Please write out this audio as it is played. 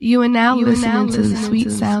You are now listening to the sweet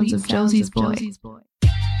sounds of Josie's Boy.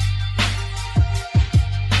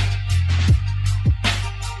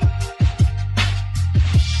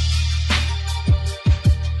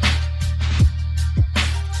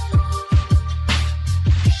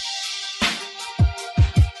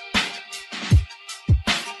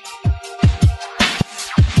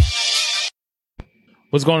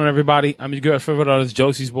 What's going on, everybody? I'm your good favorite artist,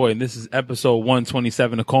 Josie's Boy, and this is episode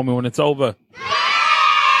 127 of Call Me When It's Over.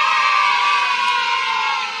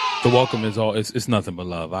 The welcome is all, it's nothing but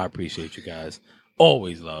love. I appreciate you guys.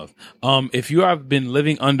 Always love. If you have been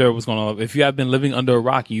living under, what's going on? If you have been living under a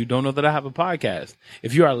rock and you don't know that I have a podcast,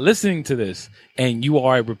 if you are listening to this and you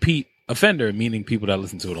are a repeat offender, meaning people that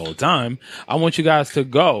listen to it all the time, I want you guys to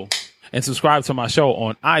go and subscribe to my show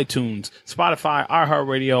on iTunes, Spotify,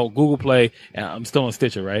 iHeartRadio, Google Play, and I'm still on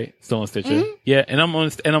Stitcher, right? Still on Stitcher. Mm-hmm. Yeah, and I'm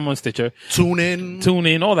on Stitcher. Tune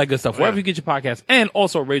in, all that good stuff. Wherever you get your podcast, and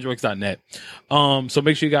also RageWorks.net. So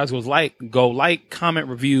make sure you guys go like, comment,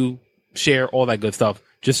 review, share, all that good stuff.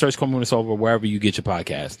 Just search Call Me When It's Over wherever you get your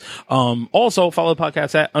podcast. Also follow the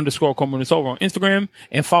podcast at _ Call Me When It's Over on Instagram,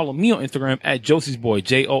 and follow me on Instagram at Josie's Boy,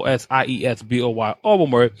 JOSIESBOY, all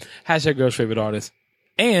one word, # girl's favorite artist,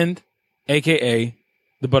 and AKA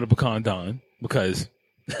the Butter Pecan Don, because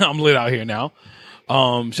I'm lit out here now.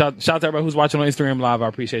 Shout out to everybody who's watching on Instagram Live. I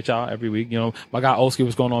appreciate y'all every week. You know, my guy Olski,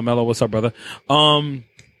 what's going on? Mello, what's up, brother? I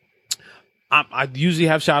usually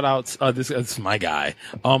have shout outs. This is my guy.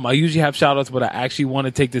 I usually have shout outs, but I actually want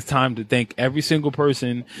to take this time to thank every single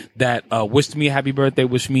person that wished me a happy birthday,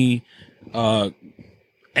 wished me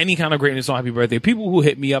any kind of greatness on happy birthday. People who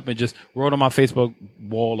hit me up and just wrote on my Facebook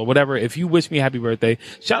wall or whatever. If you wish me a happy birthday,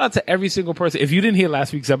 shout out to every single person. If you didn't hear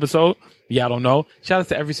last week's episode, I don't know. Shout out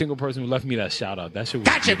to every single person who left me that shout out. That shit was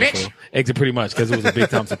gotcha, beautiful. Bitch. Exit pretty much, because it was a big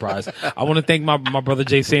time surprise. I want to thank my brother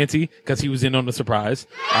Jay Santee, because he was in on the surprise.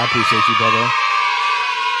 I appreciate you, brother.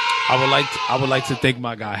 I would like to thank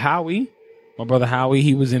my guy Howie, my brother Howie.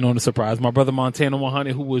 He was in on the surprise. My brother Montana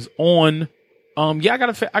 100, who was on. I got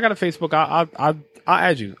a Facebook. I'll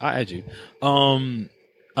add you.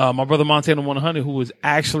 My brother Montana 100, who was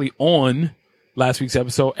actually on last week's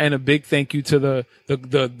episode, and a big thank you to the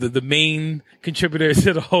main contributor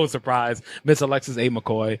to the whole surprise, Miss Alexis A.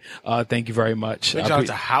 McCoy. Thank you very much. Big shout out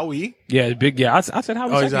to Howie. Yeah, big. Yeah, I said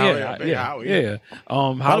Howie. Oh, he's Howie. Howie. Yeah.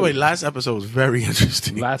 By the way, last episode was very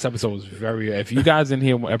interesting. If you guys didn't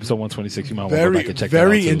hear episode 126, you might want to go back and check that out.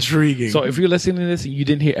 Very intriguing. So if you're listening to this and you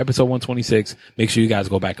didn't hear episode 126, make sure you guys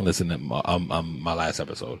go back and listen to my last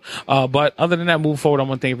episode. But other than that, move forward. I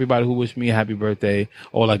want to thank everybody who wished me a happy birthday,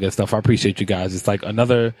 all that good stuff. I appreciate you guys. It's like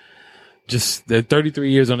another. Just the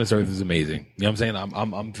 33 years on this earth is amazing. You know what I'm saying?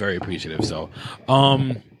 I'm very appreciative. So,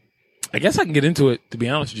 I guess I can get into it, to be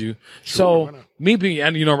honest with you. Sure, so me being,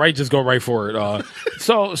 and just go right for it.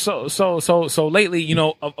 So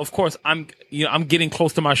lately, of course I'm getting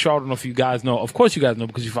close to my show. I don't know if you guys know. Of course you guys know,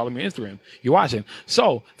 because you follow me on Instagram. You're watching.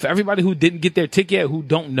 So for everybody who didn't get their ticket yet, who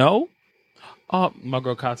don't know, my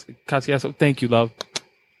girl Cassia, thank you, love.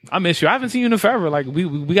 I miss you. I haven't seen you in forever. Like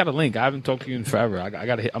we got a link. I haven't talked to you in forever. I'm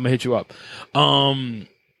gonna hit you up.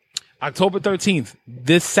 October 13th,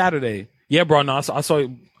 this Saturday. Yeah, bro. No, I saw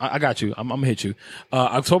you. I got you. I'm gonna hit you.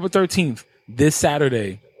 October 13th, this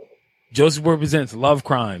Saturday. Joseph Boy presents Love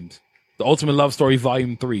Crimes, The Ultimate Love Story,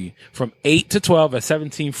 Volume 3, from 8 to 12 at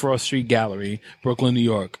 17 Frost Street Gallery, Brooklyn, New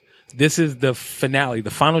York. This is the finale, the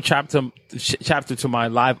final chapter to my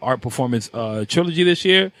live art performance trilogy this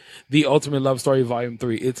year, The Ultimate Love Story Volume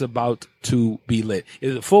 3. It's about to be lit.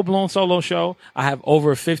 It's a full-blown solo show. I have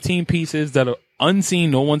over 15 pieces that are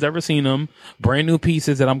unseen. No one's ever seen them. Brand new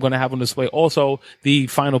pieces that I'm going to have on display. Also, the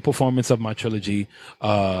final performance of my trilogy,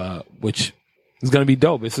 which is going to be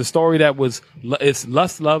dope. It's a story that it's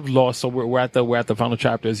lust, love, lost. So we're at the final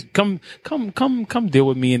chapters. Come deal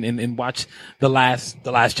with me and watch the last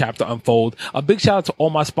chapter unfold. A big shout out to all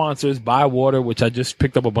my sponsors, Buy Water, which I just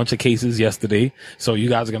picked up a bunch of cases yesterday. So you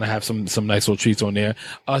guys are going to have some nice little treats on there.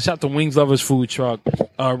 Shout out to Wings Lovers Food Truck,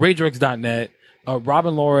 RageWorks.net,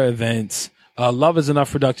 Robin Laura Events, Love Is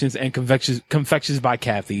Enough Productions, and Confections by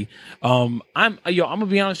Kathy. I'm gonna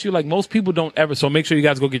be honest with you, like most people don't ever, so make sure you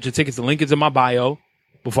guys go get your tickets. The link is in my bio.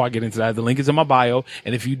 Before I get into that, the link is in my bio.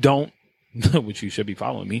 And if you don't, which you should be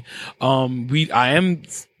following me, I am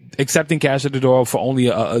accepting cash at the door for only,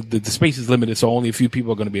 the space is limited, so only a few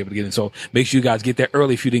people are gonna be able to get in. So make sure you guys get there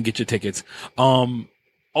early if you didn't get your tickets.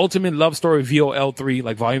 Ultimate Love Story VOL3,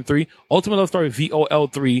 like Volume 3, Ultimate Love Story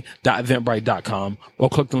VOL3.eventbrite.com, or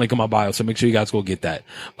click the link in my bio. So make sure you guys go get that.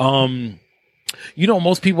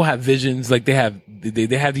 most people have visions, like they have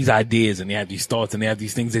these ideas and they have these thoughts and they have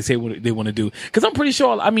these things they say what they want to do. Cause I'm pretty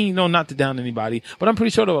sure, not to down anybody, but I'm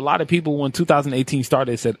pretty sure there were a lot of people when 2018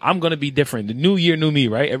 started said, I'm going to be different. The new year, new me,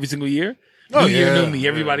 right? Every single year. New year, new me.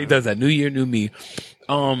 Everybody does that. New year, new me.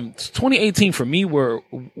 2018 for me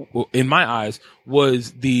in my eyes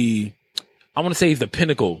was the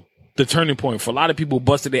pinnacle, the turning point for a lot of people.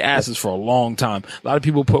 Busted their asses for a long time. A lot of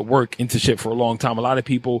people put work into shit for a long time. A lot of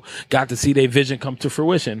people got to see their vision come to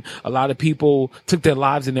fruition. A lot of people took their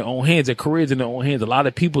lives in their own hands, their careers in their own hands. A lot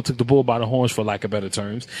of people took the bull by the horns, for lack of better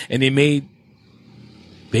terms, and they made,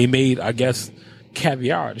 I guess,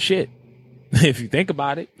 caviar out of shit. If you think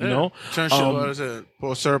about it, you know, turn shit, what is it?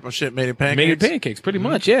 Pour syrup and shit, made it pancakes. Made it pancakes, pretty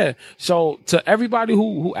much, yeah. So to everybody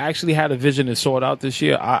who actually had a vision and saw it out this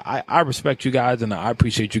year, I respect you guys and I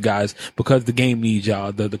appreciate you guys, because the game needs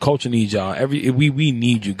y'all, the culture needs y'all. We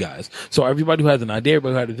need you guys. So everybody who has an idea,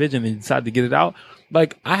 everybody who had a vision and decided to get it out.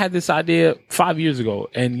 Like, I had this idea 5 years ago,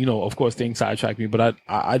 and you know, of course, things sidetracked me, but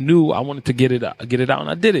I knew I wanted to get it out, and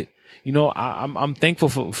I did it. You know, I'm thankful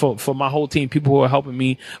for my whole team, people who are helping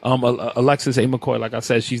me. Alexis A. McCoy, like I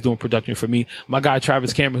said, she's doing production for me. My guy,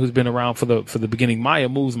 Travis Cameron, who's been around for the beginning. Maya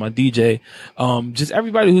Moves, my DJ. Just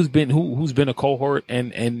everybody who's been a cohort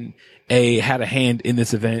and had a hand in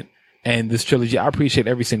this event and this trilogy. I appreciate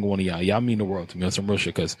every single one of y'all. Y'all mean the world to me on some real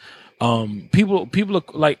shit, cause people are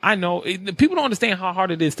like, I know people don't understand how hard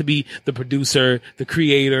it is to be the producer, the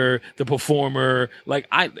creator, the performer, like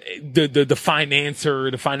the financier,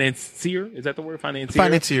 the financier. Is that the word?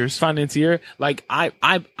 Financier. Like I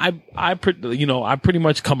pretty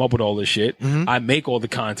much come up with all this shit. Mm-hmm. I make all the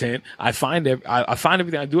content. I find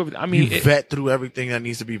everything. I do everything. I mean, vet through everything that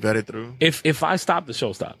needs to be vetted through. If I stop, the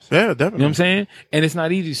show stops. Yeah, definitely. You know what I'm saying? And it's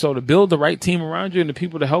not easy. So to build the right team around you and the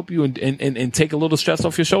people to help you and take a little stress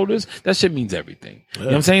off your shoulders, that shit means everything. Yeah. You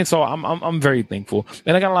know what I'm saying? So I'm very thankful.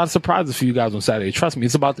 And I got a lot of surprises for you guys on Saturday. Trust me,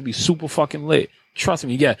 it's about to be super fucking lit. Trust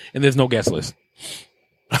me, yeah. And there's no guest list.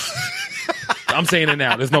 I'm saying it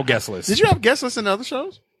now. There's no guest list. Did you have guest lists in the other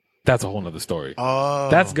shows? That's a whole nother story. Oh.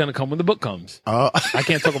 That's gonna come when the book comes. Oh. I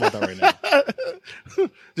can't talk about that right now.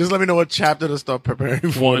 Just let me know what chapter to start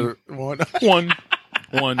preparing for. One.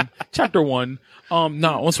 Chapter 1.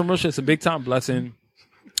 On some real shit, it's a big time blessing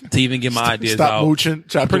to even get my ideas stop out. Mooching,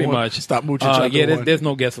 chapter pretty 1. much. Stop mooching. Chapter yeah, 1. There's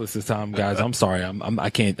no guest list this time, guys. I'm sorry. I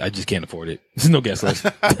just can't afford it. There's no guest list.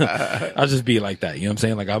 I'll just be like that. You know what I'm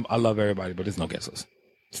saying? Like, I love everybody, but there's no guest list.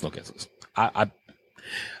 There's no guest list.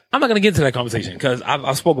 I'm not gonna get into that conversation because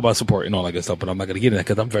I spoke about support and all that good stuff, but I'm not gonna get into that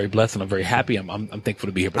because I'm very blessed and I'm very happy. I'm thankful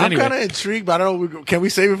to be here. But anyway, I'm kind of intrigued, but I don't know. Can we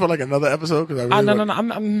save it for like another episode? Because no.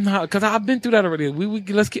 I'm not, because I've been through that already. I'm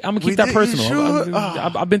gonna keep that personal. Sure?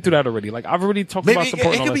 I've been through that already. Like, I've already talked about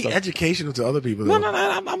support. It could be educational to other people. Though. No.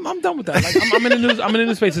 I'm done with that. Like, I'm in the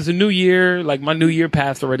new space. It's a new year. Like, my new year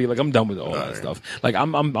passed already. Like, I'm done with all that stuff. Like,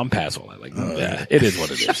 I'm past all that. Like, yeah, it is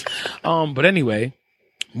what it is. But anyway,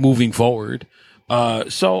 moving forward.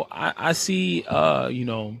 So I see,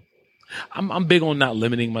 I'm big on not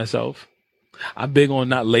limiting myself. I'm big on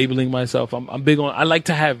not labeling myself. I'm big on, I like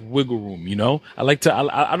to have wiggle room, you know? I'm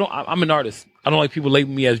an artist. I don't like people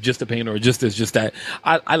label me as just a painter or just this, just that.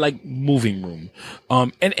 I like moving room.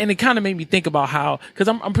 And it kind of made me think about how, cause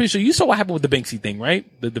I'm pretty sure you saw what happened with the Banksy thing, right?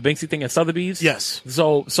 The Banksy thing at Sotheby's? Yes.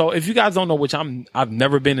 So if you guys don't know, which I've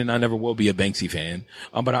never been and I never will be a Banksy fan,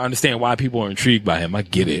 but I understand why people are intrigued by him. I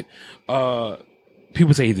get it.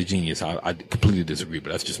 People say he's a genius. I completely disagree,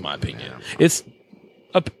 but that's just my opinion. It's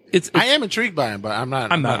I am intrigued by him, but I'm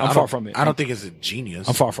not. I'm far from it. I don't think it's a genius.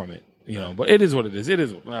 I'm far from it, but it is what it is. It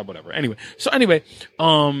is whatever. Anyway,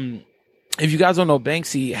 if you guys don't know,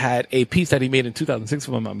 Banksy had a piece that he made in 2006,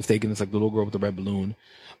 if I'm not mistaken. It's like the little girl with the red balloon,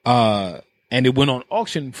 and it went on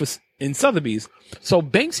auction in Sotheby's. So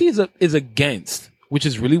Banksy is against, which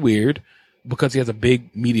is really weird because he has a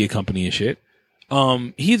big media company and shit.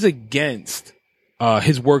 He's against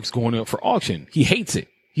his works going up for auction. He hates it.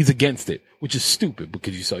 He's against it, which is stupid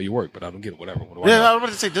because you sell your work, but I don't get it. Whatever. I was about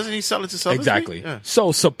to say, doesn't he sell it to Sotheby's? Exactly. Yeah.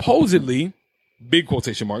 So supposedly, big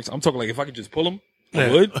quotation marks. I'm talking like if I could just pull them, I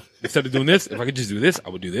would. Instead of doing this, if I could just do this, I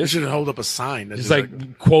would do You this. should hold up a sign. That's just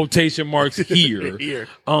like quotation marks here. Here.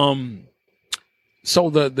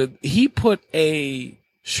 So he put a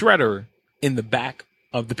shredder in the back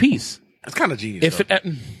of the piece. That's kind of genius.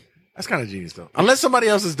 That's kind of genius, though. Unless somebody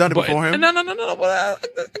else has done it before him. No. I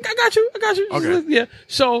got you. Okay. Yeah.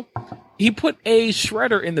 So he put a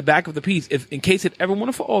shredder in the back of the piece. In case it ever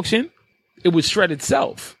went for auction, it would shred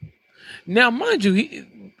itself. Now, mind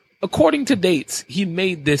you, according to dates, he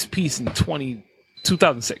made this piece in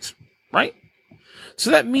 2006, right?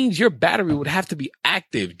 So that means your battery would have to be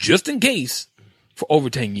active just in case for over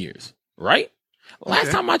 10 years, right?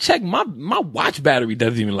 Last time I checked, my watch battery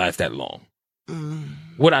doesn't even last that long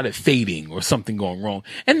without it fading or something going wrong.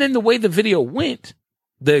 And then the way the video went,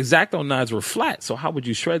 the X-Acto knives were flat. So how would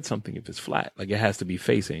you shred something if it's flat? Like it has to be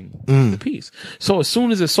facing the piece. So as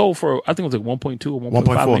soon as it sold for, I think it was like 1.2 or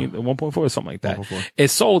 1.5 million, 1.4 or something like that. 1.4. It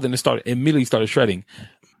sold and it immediately started shredding.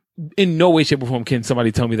 In no way, shape, or form can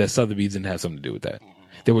somebody tell me that Sotheby's didn't have something to do with that.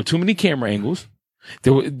 There were too many camera angles.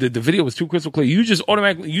 The video was too crystal clear.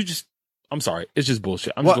 I'm sorry. It's just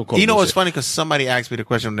bullshit. I'm just gonna call it bullshit. What's funny? Because somebody asked me the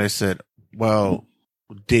question. They said, well,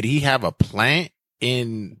 did he have a plant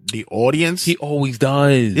in the audience? He always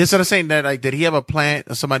does. Yes, I'm saying that, like, did he have a plant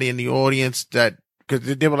or somebody in the audience that,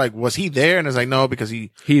 because they were like, was he there? And it's like, no, because he's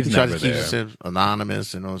tried to keep himself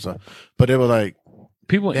anonymous and all that stuff. But they were like,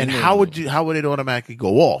 people. Then how would it automatically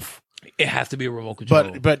go off? It has to be a remote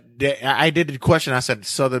control. But I did the question. I said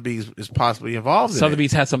Sotheby's is possibly involved.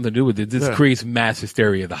 Sotheby's has something to do with it. This creates mass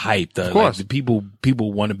hysteria, the hype. Of course, the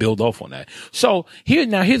people want to build off on that. So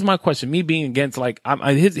here's my question. Me being against, like,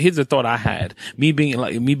 here's the thought I had. Me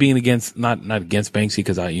being against, not against Banksy,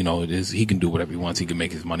 because he can do whatever he wants. He can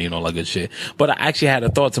make his money and all that good shit. But I actually had a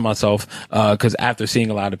thought to myself, because after seeing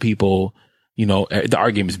a lot of people, the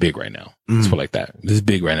art game is big right now. Let's put it like that. This is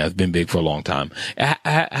big right now. It's been big for a long time. It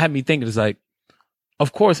had me thinking, it's like,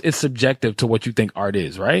 of course, it's subjective to what you think art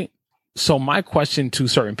is, right? So my question to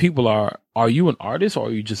certain people are you an artist or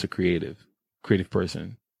are you just a creative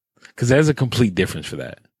person? Because there's a complete difference for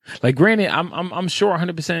that. Like, granted, I'm sure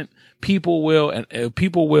 100% people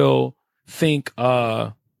will think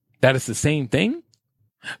that it's the same thing.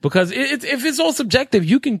 Because if it's all subjective,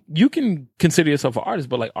 you can consider yourself an artist,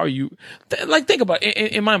 but like, are you, like, think about it.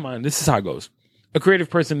 In my mind, this is how it goes. A creative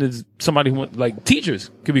person is somebody who, like,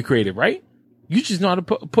 teachers could be creative, right? You just know how to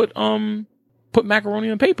put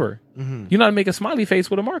macaroni on paper. Mm-hmm. You know how to make a smiley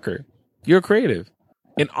face with a marker. You're creative.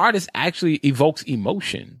 An artist actually evokes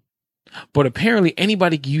emotion, but apparently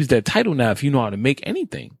anybody can use that title now if you know how to make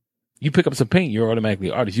anything. You pick up some paint, you're automatically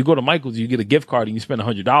an artist. You go to Michael's, you get a gift card and you spend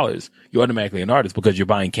 $100, you're automatically an artist because you're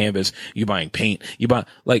buying canvas, you're buying paint,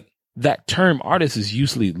 like, that term artist is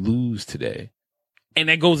usually loose today. And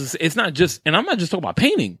that goes, it's not just, and I'm not just talking about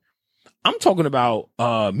painting. I'm talking about,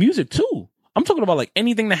 music too. I'm talking about, like,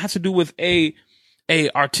 anything that has to do with a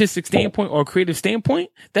artistic standpoint or a creative standpoint.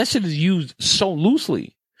 That shit is used so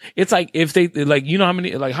loosely. It's like, if they, like,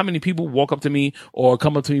 how many people walk up to me or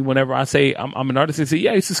come up to me whenever I say I'm an artist and say,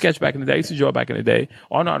 yeah, I used to sketch back in the day. I used to draw back in the day.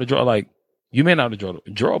 Or I know how to draw. Like, you may not know how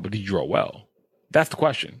to draw, but do you draw well? That's the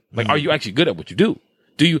question. Like, are you actually good at what you do?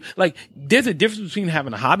 Do you, like, there's a difference between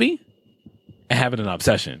having a hobby and having an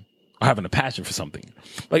obsession or having a passion for something.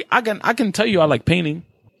 Like, I can tell you I like painting.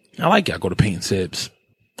 I like it. I go to paint sips.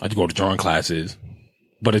 I go to drawing classes,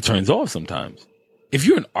 but it turns off sometimes. If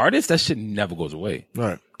you're an artist, that shit never goes away.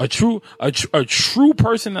 Right. A true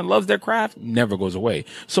person that loves their craft never goes away.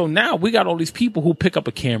 So now we got all these people who pick up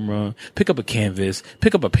a camera, pick up a canvas,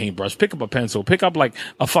 pick up a paintbrush, pick up a pencil, pick up, like,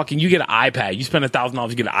 you get an iPad. You spend $1,000,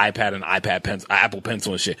 you get an iPad and an iPad pencil, Apple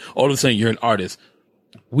Pencil and shit. All of a sudden you're an artist.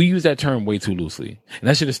 We use that term way too loosely. And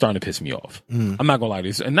that shit is starting to piss me off. I'm not gonna lie to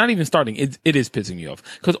you. And not even starting, it is pissing me off.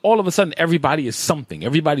 Cause all of a sudden everybody is something.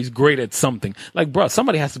 Everybody's great at something. Like, bro,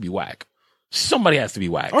 somebody has to be whack. Somebody has to be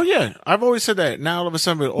whack. Oh yeah, I've always said that. Now all of a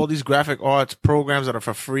sudden, with all these graphic arts programs that are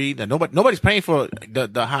for free, that nobody's paying for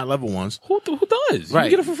the high level ones. Who does? Right, you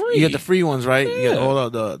get it for free. You get the free ones, right? Yeah. You get all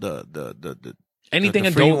the anything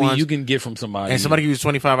Adobe ones, you can get from somebody. And somebody gives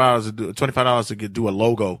you $25 to do a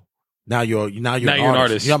logo. Now you're an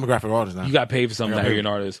artist. Yeah, I'm a graphic artist now. You got paid for something. Now you're an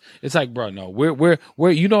artist. It's like, bro, no, we're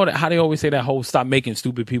you know how they always say that whole stop making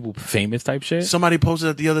stupid people famous type shit. Somebody posted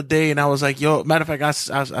it the other day, and I was like, yo, matter of fact, I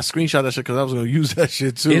screenshot that shit because I was gonna use that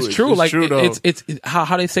shit too. It's true. Like, true, it's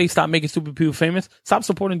how they say stop making stupid people famous. Stop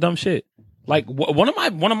supporting dumb shit. Like, one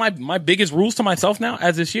of my biggest rules to myself now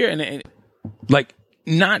as this year, and like,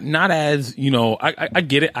 not as, I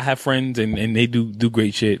get it. I have friends and they do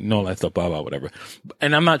great shit and all that stuff, blah, blah, whatever.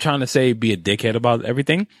 And I'm not trying to say be a dickhead about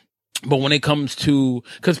everything. But when it comes to,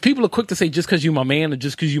 cause people are quick to say just cause you my man or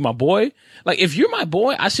just cause you my boy. Like, if you're my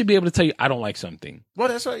boy, I should be able to tell you I don't like something. Well,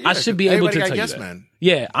 that's right. Yeah, I should be able to tell you yes that. Man.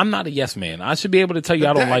 Yeah, I'm not a yes man. I should be able to tell you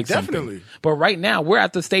I don't like something. But right now we're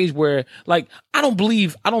at the stage where, like, I don't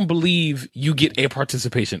believe you get a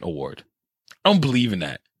participation award. I don't believe in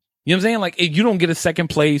that. You know what I'm saying? Like, if you don't get a second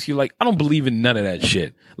place, you're like, I don't believe in none of that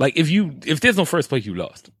shit. Like, if there's no first place, you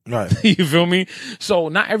lost. Right. You feel me? So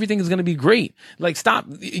not everything is going to be great. Like, stop.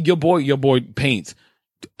 Your boy paints.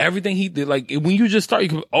 Everything he did, like, when you just start, you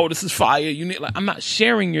can, oh, this is fire. You need, like, I'm not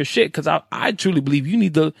sharing your shit because I truly believe you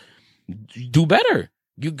need to do better.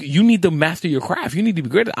 You need to master your craft. You need to be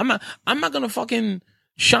greater. I'm not going to fucking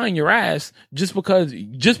shine your ass just because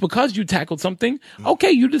you tackled something.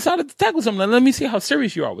 Okay, you decided to tackle something. Let me see how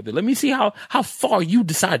serious you are with it. Let me see how far you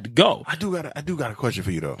decide to go. I do got a question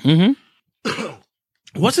for you though. Mm-hmm.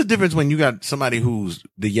 What's the difference when you got somebody who's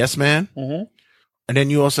the yes man, and then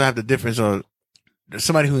you also have the difference of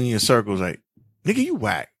somebody who in your circle is like, nigga, you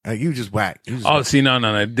whack. Like, you just whack. Whack. See,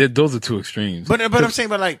 no. Those are two extremes. But I'm saying,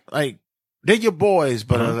 like they're your boys,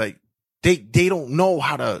 but like they don't know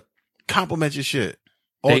how to compliment your shit.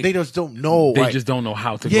 Or they just don't know. They just don't know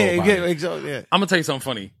how to go about it. Exactly. Yeah. I'm gonna tell you something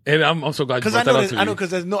funny, and I'm so glad you brought that up to me.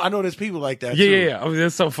 I know there's people like that. Yeah. I mean,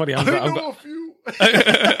 that's so funny. I'm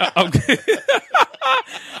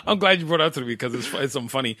glad you brought it up to me because it's something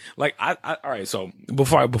funny. Like all right. So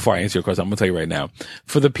before I answer your question, I'm gonna tell you right now.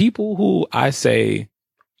 For the people who I say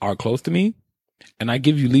are close to me, and I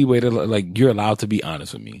give you leeway to like, you're allowed to be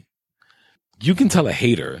honest with me. You can tell a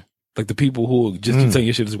hater. Like the people who just keep saying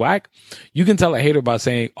your shit is whack, you can tell a hater by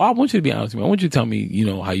saying, "Oh, I want you to be honest with me. I want you to tell me,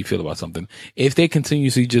 how you feel about something." If they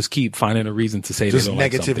continuously just keep finding a reason to say just they don't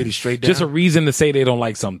like something, negativity straight down, just a reason to say they don't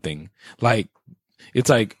like something, like it's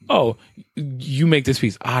like, "Oh, you make this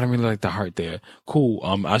piece. I don't really like the heart there. Cool.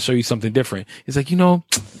 I'll show you something different." It's like, I'm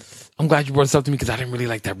glad you brought this up to me because I didn't really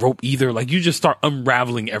like that rope either. Like you just start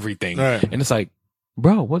unraveling everything, right. And it's like,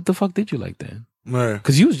 bro, what the fuck did you like then?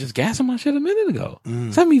 Because you was just gassing my shit a minute ago. So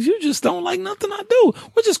that means you just don't like nothing I do,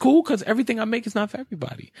 which is cool because everything I make is not for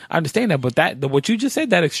everybody. I understand that, but what you just said,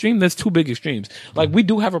 that extreme, that's two big extremes. Like we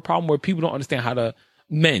do have a problem where people don't understand how to,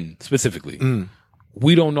 men specifically,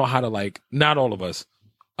 we don't know how to, like, not all of us,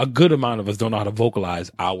 a good amount of us don't know how to vocalize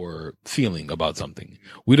our feeling about something.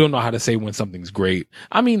 We don't know how to say when something's great.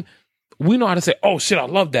 I mean, we know how to say, "Oh shit, I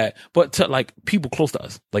love that," but to like people close to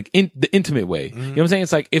us, like in the intimate way, you know what I'm saying?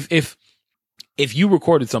 It's like if you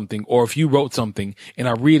recorded something or if you wrote something and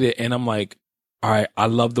I read it and I'm like, all right, I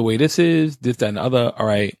love the way this is, this, that, and the other. All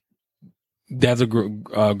right, that's a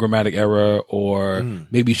grammatic error, or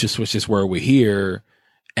maybe you should switch this word with here.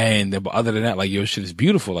 And but other than that, like, your shit is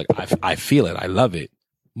beautiful. Like I feel it. I love it.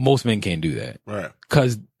 Most men can't do that. Right.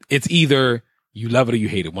 Cause it's either you love it or you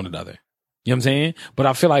hate it, one or the other. You know what I'm saying? But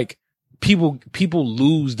I feel like people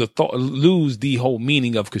lose the whole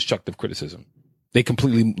meaning of constructive criticism. They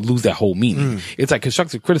completely lose that whole meaning. It's like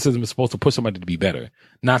constructive criticism is supposed to push somebody to be better,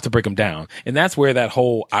 not to break them down. And that's where that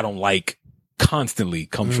whole "I don't like" constantly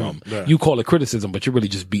comes from. Yeah. You call it criticism, but you're really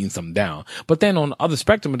just beating something down. But then on the other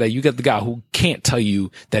spectrum of that, you get the guy who can't tell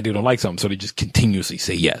you that they don't like something, so they just continuously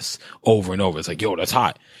say yes over and over. It's like, yo, that's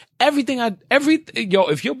hot.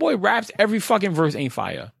 If your boy raps, every fucking verse ain't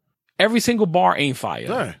fire. Every single bar ain't fire.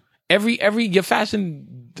 Yeah. Your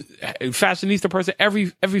fashionista person,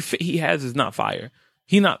 every fit he has is not fire.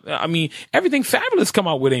 Everything Fabulous come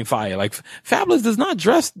out with ain't fire. Like, Fabulous does not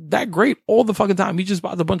dress that great all the fucking time. He just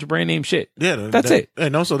buys a bunch of brand name shit. Yeah, that's it.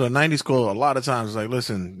 And also the 90s call a lot of times, like,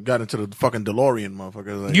 listen, got into the fucking DeLorean,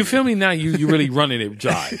 motherfucker. Like, you feel me? Now you really running it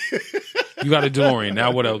dry. You got a DeLorean.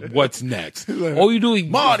 Now what else? What's next? Like, all you do,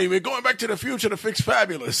 Marty, we're going back to the future to fix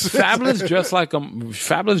Fabulous. Fabulous just like a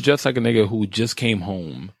nigga who just came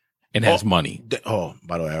home and has money. By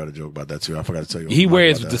the way, I had a joke about that too. I forgot to tell you. He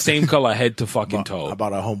wears the same color head to fucking toe.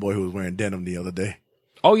 About our homeboy who was wearing denim the other day.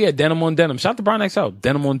 Oh yeah, denim on denim. Shout out to Brian XL.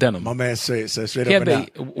 Denim on denim. My man said straight up and down.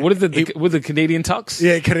 What is it? With the Canadian tux?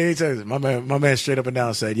 Yeah, Canadian tux. My man straight up and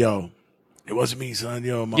down said, "Yo, it wasn't me, son.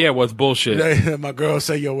 Yo, it was bullshit." My girl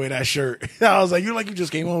said, "Yo, wear that shirt." I was like, "You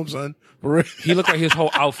just came home, son." For real. He looked like his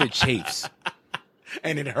whole outfit chafes.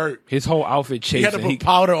 And it hurt. His whole outfit chafes. He had to put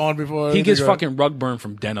powder on before. He gets fucking rug burn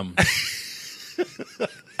from denim.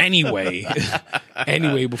 Anyway,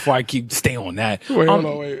 before I keep staying on that. Wait, hold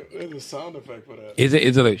on, wait. There's a sound effect for that. Is it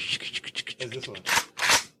Is this one?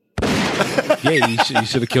 Yeah, you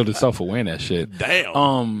should have killed yourself for wearing that shit.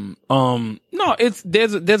 Damn. No,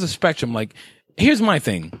 there's a spectrum. Like, here's my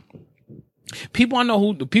thing. People I know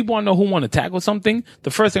who want to tackle something.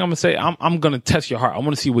 The first thing I'm gonna say, I'm gonna test your heart. I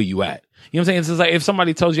want to see where you at. You know what I'm saying? It's just like if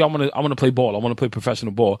somebody tells you I want to play ball, I want to play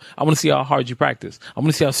professional ball. I want to see how hard you practice. I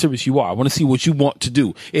want to see how serious you are. I want to see what you want to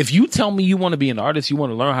do. If you tell me you want to be an artist, you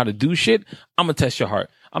want to learn how to do shit, I'm gonna test your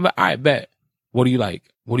heart. I'm like, all right, bet. What do you like?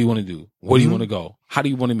 What do you want to do? Where do you want to go? How do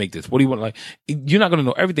you want to make this? What do you want to like? You're not going to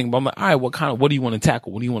know everything, but I'm like, all right, what do you want to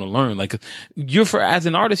tackle? What do you want to learn? Like, as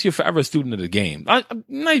an artist, you're forever a student of the game. Not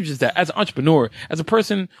even just that. As an entrepreneur, as a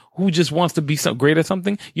person who just wants to be great at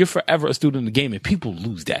something, you're forever a student of the game, and people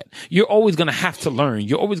lose that. You're always going to have to learn.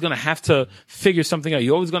 You're always going to have to figure something out.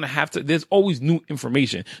 You're always going to have to, there's always new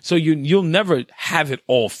information. So you'll never have it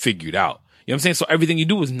all figured out. You know what I'm saying? So everything you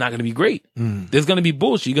do is not going to be great. There's going to be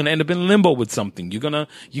bullshit. You're going to end up in limbo with something. You're going to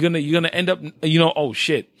end up, oh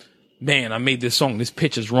shit. man, I made this song, this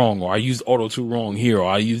pitch is wrong, or I used auto-tune wrong here, or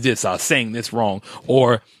I used this, I sang this wrong,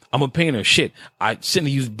 or I'm a painter, shit, I shouldn't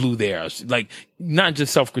have used blue there. Like, not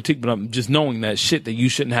just self-critique, but I'm just knowing that shit that you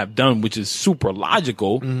shouldn't have done, which is super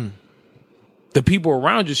logical. The people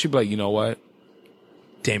around you should be like, you know what?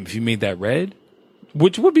 Damn, if you made that red,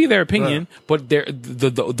 which would be their opinion, but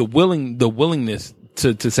the willingness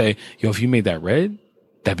to say, yo, if you made that red,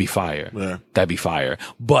 that'd be fire. Yeah. That'd be fire.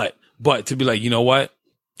 But to be like, you know what?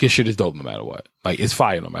 Your shit is dope no matter what. Like, it's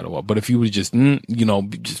fire no matter what. But if you would just,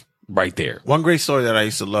 just right there. One great story that I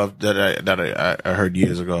used to love that I heard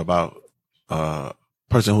years ago about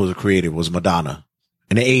person who was a creative was Madonna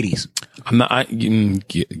in the 80s. I'm not,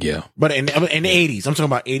 yeah. But in the 80s, I'm talking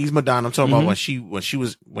about 80s Madonna. I'm talking about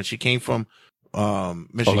when she came from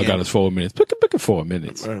Michigan. All I got is 4 minutes. Pick it 4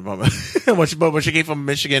 minutes. when she came from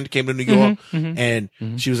Michigan, came to New York, and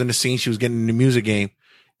she was in the scene. She was getting in the music game.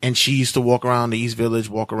 And she used to walk around the East Village,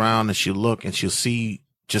 and she'll look and she'll see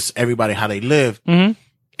just everybody, how they live. And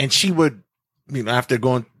she would, after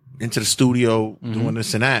going into the studio, doing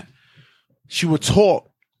this and that, she would talk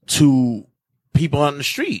to people on the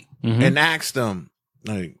street and ask them,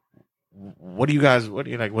 like, what are you guys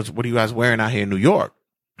wearing out here in New York?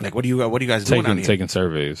 Like, what are you guys doing out here? Taking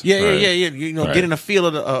surveys. Yeah. Getting a feel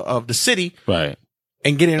of the city. Right.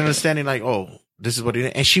 And getting an understanding like, oh, this is what it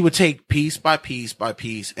is. And she would take piece by piece by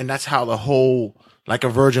piece. And that's how the whole, like, a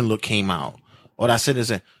virgin look came out. Or that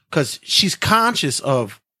citizen. Cause she's conscious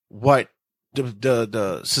of what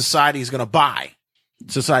the society is going to buy.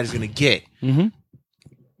 Society's going to get.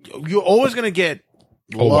 You're always going to get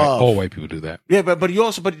love. All white people do that. Yeah. But you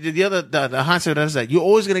also, the hindsight is that you're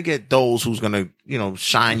always going to get those who's going to,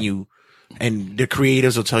 shine you. And the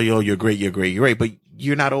creatives will tell you, oh, you're great. But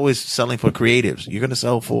you're not always selling for creatives. You're going to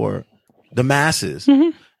sell for the masses.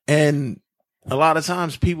 And a lot of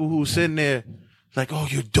times people who are sitting there like, oh,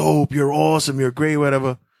 you're dope, you're awesome, you're great,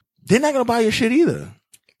 whatever, they're not going to buy your shit either.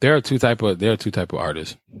 There are two type of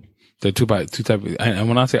artists. There are two type of, and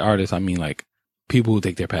when I say artists, I mean like people who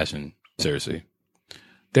take their passion seriously.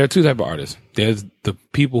 There are two type of artists. There's the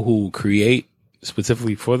people who create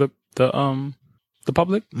specifically for the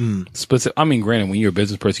public. I mean, granted, when you're a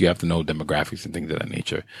business person, you have to know demographics and things of that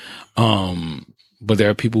nature. But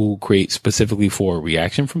there are people who create specifically for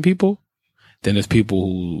reaction from people. Then there's people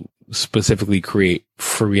who specifically create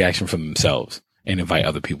for reaction from themselves and invite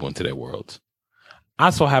other people into their worlds.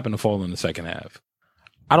 I so happen to fall in the second half.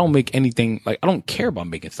 I don't make anything, like, I don't care about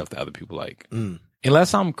making stuff that other people like.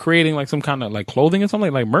 Unless I'm creating like some kind of like clothing or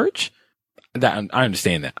something like merch. That I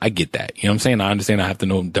understand that. I get that. You know what I'm saying? I understand I have to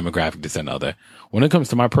know demographic, this and other. When it comes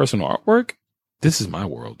to my personal artwork, this is my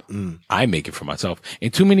world. I make it for myself.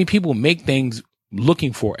 And too many people make things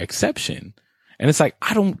looking for exception. And it's like,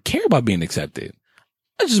 I don't care about being accepted.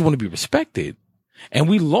 I just want to be respected. And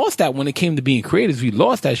we lost that when it came to being creators. We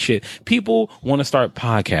lost that shit. People want to start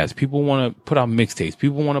podcasts. People want to put out mixtapes.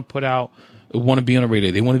 People want to be on the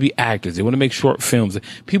radio. They want to be actors. They want to make short films.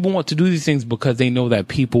 People want to do these things because they know that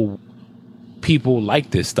people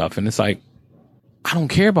like this stuff. And it's like, I don't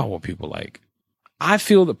care about what people like. I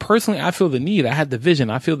feel the need. I had the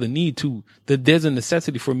vision. I feel the need that there's a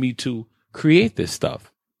necessity for me to create this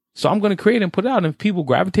stuff. So I'm going to create and put it out. And if people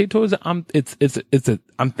gravitate towards it, I'm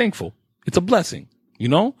thankful. It's a blessing,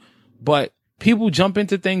 but people jump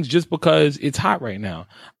into things just because it's hot right now.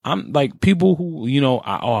 I'm like people who,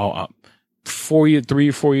 3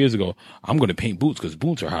 or 4 years ago, I'm going to paint boots because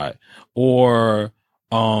boots are hot. Or,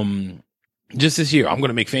 just this year, I'm going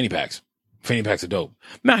to make fanny packs. Fanny packs are dope.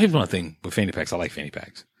 Now, here's one thing with fanny packs. I like fanny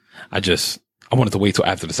packs. I wanted to wait till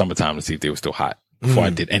after the summertime to see if they were still hot before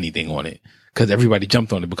I did anything on it. Cause everybody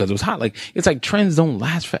jumped on it because it was hot. Like, it's like trends don't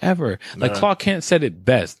last forever. Like Clark Kent said it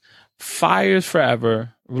best. Fires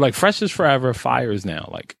forever. Like fresh is forever. Fire is now.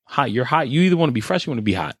 Like hot. You're hot. You either want to be fresh or you want to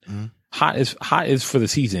be hot. Hot is for the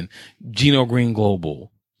season. Gino Green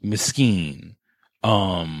Global, Mesquite,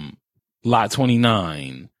 Lot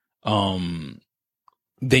 29.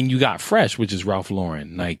 Then you got Fresh, which is Ralph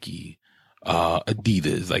Lauren, Nike,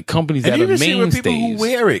 Adidas, like companies that are mainstays. People who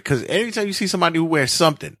wear it, because every time you see somebody who wears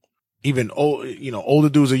something, even older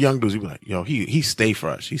dudes or young dudes, you be like, yo, he stay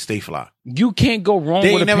fresh, he stay fly. You can't go wrong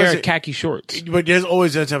with a pair of khaki shorts. But there's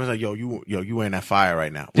always that time it's like, yo, you wearing that fire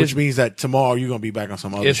right now, which means that tomorrow you're gonna be back on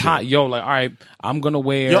some other. It's shit. Hot, yo. Like, all right, I'm gonna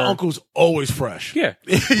wear. Your uncle's always fresh. Yeah,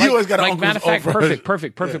 you always got an uncle's matter of fact,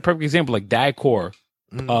 perfect Yeah. example. Like Dadcore,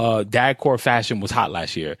 Dadcore fashion was hot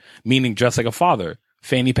last year, meaning dress like a father.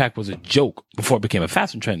 Fanny pack was a joke before it became a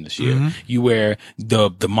fashion trend this year. You wear the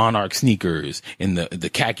Monarch sneakers and the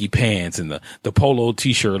khaki pants and the polo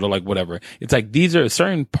t-shirt or like whatever. It's like these are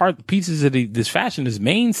certain pieces of this fashion is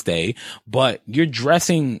mainstay, but you're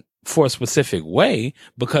dressing for a specific way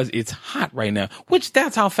because it's hot right now, which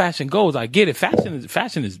that's how fashion goes. I get it.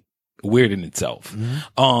 Fashion is weird in itself.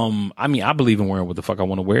 I mean, I believe in wearing what the fuck I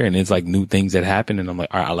want to wear, and it's like new things that happen, and I'm like,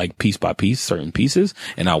 all right, I like piece by piece certain pieces,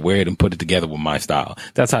 and I'll wear it and put it together with my style.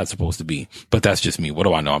 That's how it's supposed to be. But that's just me. What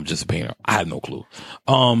do I know? I'm just a painter. I have no clue.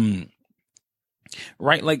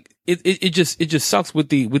 Right? Like it just sucks with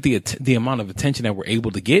the amount of attention that we're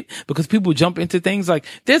able to get because people jump into things like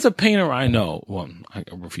there's a painter I know. Well, I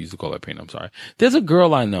refuse to call her a painter. I'm sorry. There's a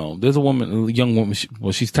girl I know. There's a young woman.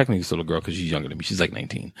 She's technically still a girl because she's younger than me. She's like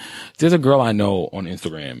 19. There's a girl I know on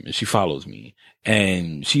Instagram and she follows me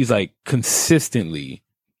and she's like consistently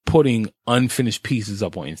putting unfinished pieces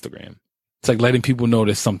up on Instagram. It's like letting people know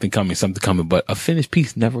there's something coming, but a finished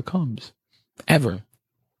piece never comes ever.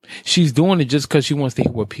 She's doing it just because she wants to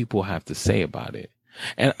hear what people have to say about it.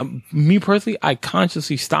 And me personally, I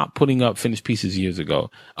consciously stopped putting up unfinished pieces years ago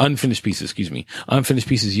because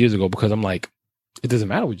I'm like, it doesn't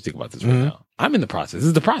matter what you think about this right now. I'm in the process. This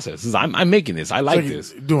is the process. I'm making this. I like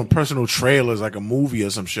this. Doing personal trailers like a movie or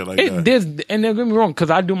some shit like that. And don't get me wrong, because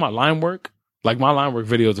I do my line work. Like my line work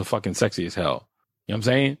videos are fucking sexy as hell. You know what I'm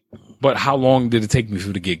saying? But how long did it take me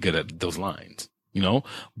to get good at those lines? You know?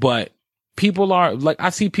 But people are like, I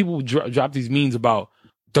see people drop these memes about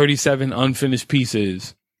 37 unfinished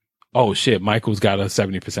pieces. Oh shit, Michael's got a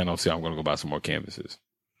 70% off sale. I'm going to go buy some more canvases.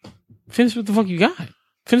 Finish what the fuck you got.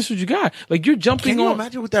 Finish what you got. Like you're jumping on. Can you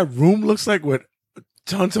imagine what that room looks like with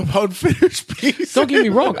tons of unfinished pieces? Don't get me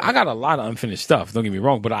wrong. I got a lot of unfinished stuff. Don't get me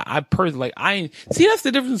wrong. But I personally, see, that's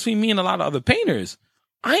the difference between me and a lot of other painters.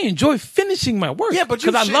 I enjoy finishing my work. Yeah, but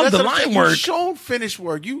because I love the line work. You show finished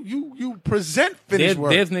work. You present finished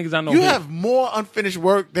work. There's niggas I know. You have more unfinished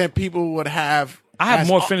work than people would have. I have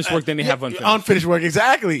more finished work than they have unfinished. Unfinished work,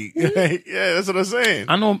 exactly. Yeah, that's what I'm saying.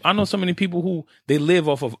 I know so many people who they live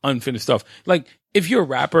off of unfinished stuff. Like if you're a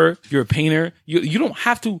rapper, you're a painter, you don't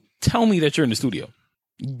have to tell me that you're in the studio.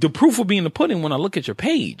 The proof will be in the pudding when I look at your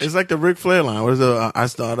page. It's like the Ric Flair line. What is the I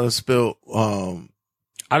started spill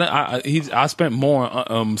I spent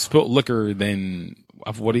more spilt liquor than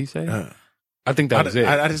what did he say? I think that was it.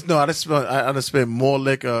 I just spent more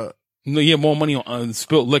liquor. No, yeah, more money on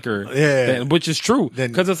spilt liquor. Yeah, which is true.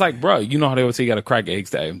 Because it's like, bro, you know how they would say you got to crack eggs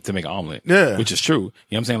to make an omelet. Yeah, which is true. You know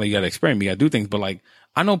what I'm saying? Like you got to experiment, you got to do things. But like,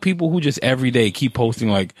 I know people who just every day keep posting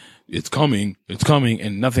like it's coming,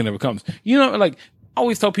 and nothing ever comes. You know, like. I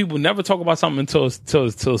always tell people never talk about something until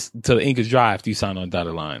the ink is dry after you sign on the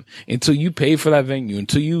dotted line. Until you pay for that venue,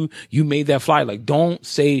 until you made that flight. Like, don't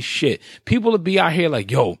say shit. People will be out here like,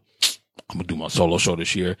 yo, I'm gonna do my solo show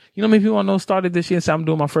this year. You know how many people I know started this year and said I'm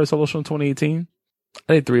doing my first solo show in 2018?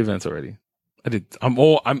 I did 3 events already.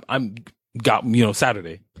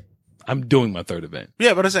 Saturday. I'm doing my 3rd event.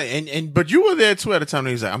 Yeah, but I say, but you were there too at the time.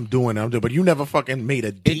 And he's like, I'm doing, but you never fucking made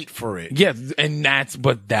a date for it. Yeah, and that's you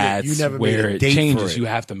never where it changes. You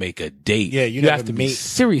have to make a date. Yeah, you have to be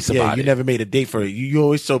serious about it. You never made a date for it. You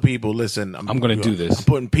always tell people, listen, I'm going to do this. I'm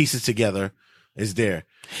putting pieces together. It's there.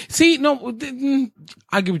 See, no,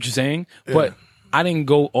 I get what you're saying, but I didn't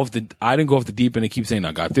go off the deep end and keep saying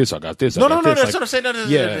I got this. No. That's what I'm saying.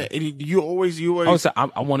 Yeah, you always.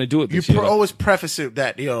 I want to do it. This year. Always preface it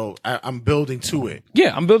that I'm building to it.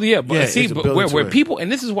 Yeah, I'm building. Yeah, but where people,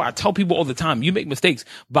 and this is why I tell people all the time, you make mistakes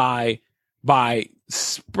by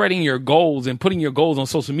spreading your goals and putting your goals on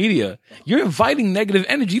social media. You're inviting negative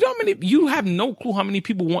energy. You have no clue how many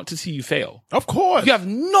people want to see you fail. Of course. You have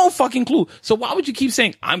no fucking clue. So why would you keep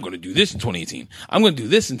saying, I'm going to do this in 2018. I'm going to do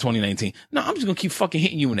this in 2019. No, I'm just going to keep fucking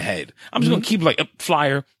hitting you in the head. I'm just going to keep like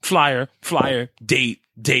flyer, date.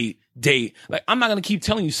 Like, I'm not going to keep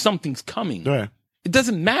telling you something's coming. Right. It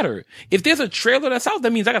doesn't matter. If there's a trailer that's out,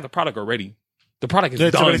 that means I got the product already. The product is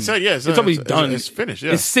done. It's already done. It's finished.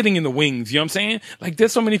 Yeah. It's sitting in the wings. You know what I'm saying? Like,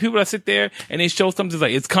 there's so many people that sit there and they show something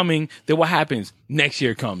like, it's coming. Then what happens? Next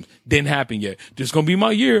year comes. Didn't happen yet. This is going to be my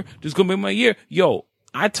year. Yo,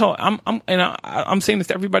 I'm saying this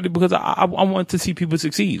to everybody because I want to see people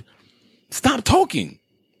succeed. Stop talking.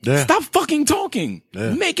 Yeah. Stop fucking talking.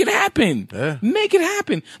 Yeah. Make it happen. Yeah. Make it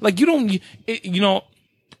happen. Like, you don't,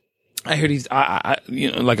 I hear these,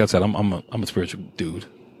 like I said, I'm a spiritual dude.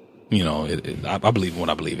 I believe in what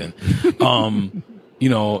I believe in.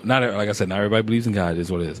 Not everybody believes in God, is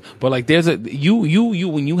what it is. But like, there's you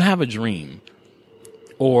when you have a dream,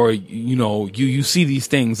 or you see these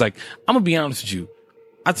things. Like, I'm gonna be honest with you.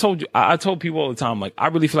 I told people all the time, like, I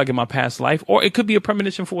really feel like in my past life, or it could be a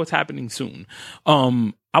premonition for what's happening soon.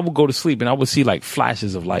 I would go to sleep and I would see like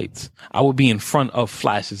flashes of lights. I would be in front of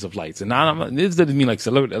flashes of lights. And this doesn't mean like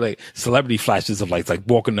celebrity flashes of lights, like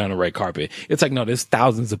walking down the red carpet. It's like, no, there's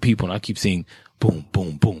thousands of people and I keep seeing boom,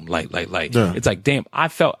 boom, boom, light. Yeah. It's like, damn, I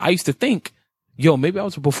used to think, yo, maybe I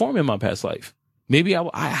was a performer in my past life. Maybe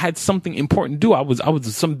I had something important to do. I was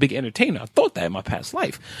some big entertainer. I thought that in my past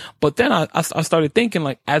life. But then I started thinking,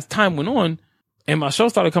 like, as time went on and my show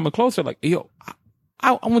started coming closer, like, yo,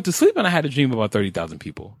 I went to sleep and I had a dream about 30,000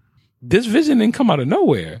 people. This vision didn't come out of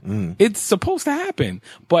nowhere. It's supposed to happen.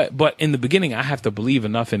 But in the beginning, I have to believe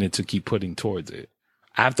enough in it to keep putting towards it.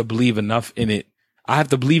 I have to believe enough in it. I have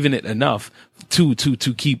to believe in it enough to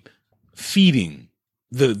keep feeding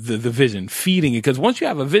the vision, feeding it. Because once you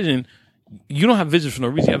have a vision, you don't have vision for no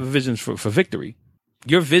reason. You have a vision for victory.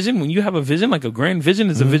 Your vision, when you have a vision, like a grand vision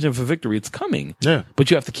is a vision for victory. It's coming. Yeah. But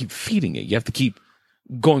you have to keep feeding it. You have to keep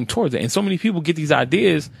going towards it. And so many people get these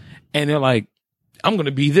ideas and they're like, I'm going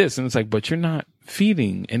to be this. And it's like, but you're not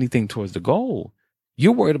feeding anything towards the goal.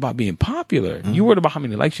 You're worried about being popular. You're worried about how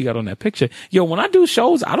many likes you got on that picture. Yo, when I do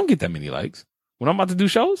shows, I don't get that many likes. When I'm about to do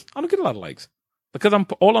shows, I don't get a lot of likes because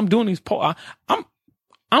all I'm doing is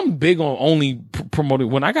I'm big on only promoting.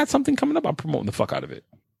 When I got something coming up, I'm promoting the fuck out of it.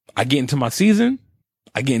 I get into my season.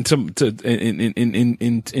 I get into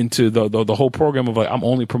the whole program of like, I'm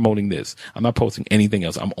only promoting this. I'm not posting anything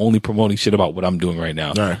else. I'm only promoting shit about what I'm doing right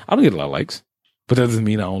now. Right. I don't get a lot of likes, but that doesn't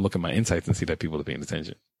mean I don't look at my insights and see that people are paying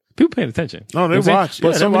attention. People paying attention. No, they You know what I'm watch. saying? But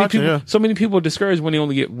Yeah, so they many watch, people, yeah. so many people are discouraged when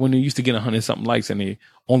they used to get 100 something likes and they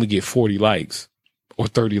only get 40 likes or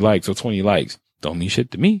 30 likes or 20 likes. Don't mean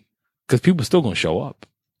shit to me because people are still going to show up.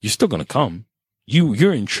 You're still going to come.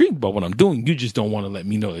 You're intrigued by what I'm doing. You just don't want to let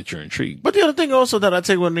me know that you're intrigued. But the other thing also that I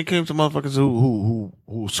take when it came to motherfuckers who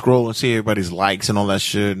scroll and see everybody's likes and all that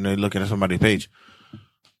shit and they're looking at somebody's page.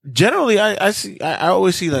 Generally, I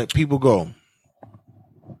always see like people go,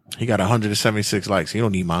 he got 176 likes. He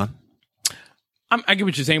don't need mine. I get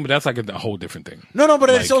what you're saying, but that's like a whole different thing. No, but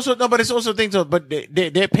it's Like- also things. But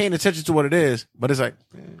they're paying attention to what it is. But it's like,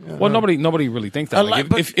 Well, nobody really thinks that. Like,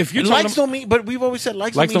 if you're likes talking, don't mean. But we've always said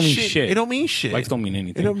likes don't mean shit. It don't mean shit. likes don't mean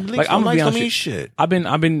anything. It don't, like I'm gonna likes be don't honest mean with you. shit.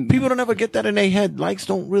 I've been People don't ever get that in their head. Likes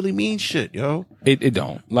don't really mean shit, yo. It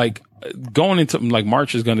don't. Like going into like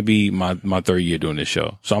March is going to be my third year doing this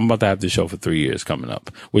show. So I'm about to have this show for 3 years coming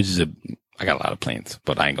up, which is I got a lot of plans,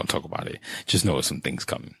 but I ain't going to talk about it. Just know some things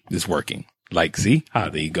coming. It's working. Like, see?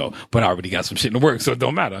 there you go. But I already got some shit in the work, so it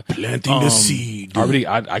don't matter. Planting the seed.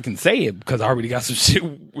 I can say it because I already got some shit.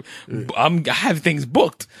 I have things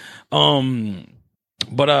booked. But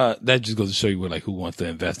that just goes to show you where, like, who wants to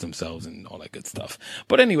invest themselves and all that good stuff.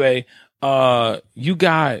 But anyway, you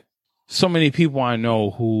got so many people I know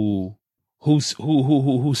who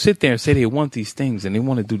sit there and say they want these things and they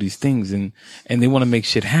want to do these things and they want to make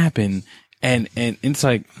shit happen. And it's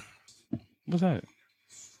like, what's that?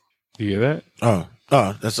 You hear that?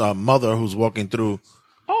 Oh, that's a mother who's walking through.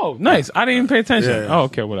 Oh, nice. I didn't even pay attention. Yeah. Oh,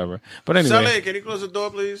 okay, whatever. But anyway. Sally, can you close the door,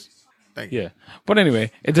 please? Thank you. Yeah. But anyway,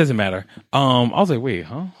 it doesn't matter. I was like, wait,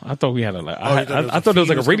 huh? I thought we had a, like, I thought there was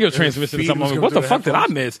like a radio transmission or something. I'm like, what the fuck did I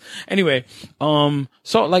miss? Anyway,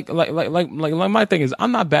 so like my thing is,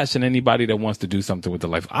 I'm not bashing anybody that wants to do something with their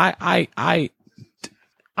life. I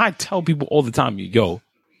tell people all the time, yo,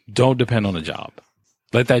 don't depend on a job.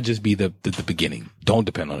 Let that just be the beginning. Don't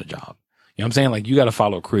depend on a job. You know what I'm saying? Like, you got to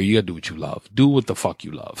follow a career. You got to do what you love. Do what the fuck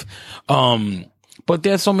you love. But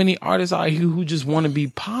there's so many artists out here who just want to be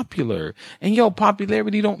popular. And yo,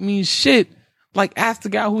 popularity don't mean shit. Like, ask the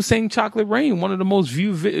guy who sang Chocolate Rain, one of the most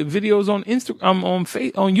viewed videos on Instagram,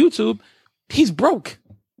 on YouTube. He's broke.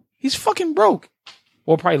 He's fucking broke.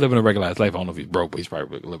 Or probably living a regular life. I don't know if he's broke, but he's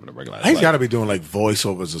probably living a regular life. He's got to be doing like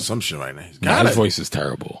voiceovers or some shit right now. Nah, his voice is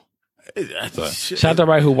terrible. So, shout out to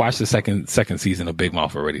everybody who watched the second season of Big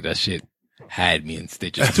Mouth already. That shit had me in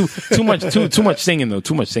stitches. Too much singing though.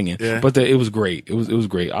 Too much singing. Yeah. But it was great. It was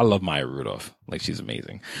great. I love Maya Rudolph. Like, she's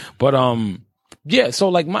amazing. But yeah. So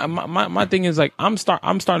like my thing is like I'm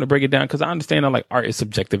starting to break it down because I understand that like art is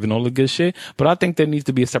subjective and all the good shit. But I think there needs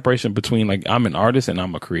to be a separation between like I'm an artist and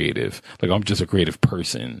I'm a creative. Like, I'm just a creative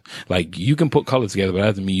person. Like, you can put colors together, but that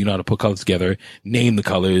doesn't mean you know how to put colors together. Name the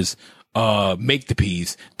colors. Make the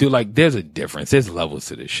piece. Dude, like, there's a difference. There's levels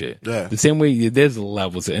to this shit. Yeah. The same way there's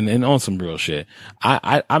levels and on some real shit.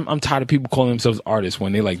 I'm tired of people calling themselves artists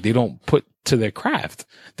when they don't put to their craft.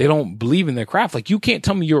 They don't believe in their craft. Like, you can't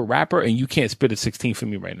tell me you're a rapper and you can't spit a 16 for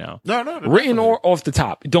me right now. No, Written or off the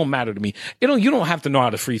top. It don't matter to me. You don't have to know how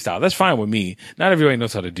to freestyle. That's fine with me. Not everybody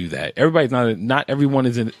knows how to do that. Not everyone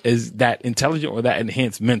is that intelligent or that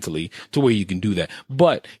enhanced mentally to where you can do that.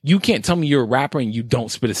 But you can't tell me you're a rapper and you don't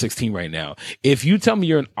spit a 16 right now. If you tell me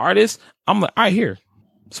you're an artist, I'm like, all right, here,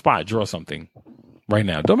 spot, draw something right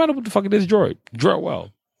now. Don't matter what the fuck it is, draw it. Draw it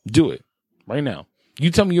well. Do it right now. You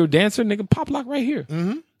tell me you're a dancer, nigga, pop lock right here.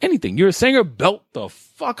 Anything. You're a singer, belt the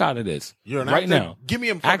fuck out of this. You're an right actor? now. Give me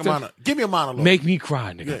a fucking monologue. Give me a monologue. Make me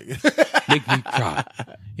cry, nigga. Make me cry.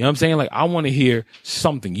 You know what I'm saying? Like, I want to hear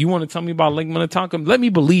something. You want to tell me about Lake Minnetonka? Let me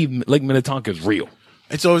believe Lake Minnetonka is real.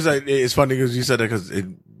 It's always like, it's funny because you said that because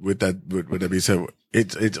with that being said,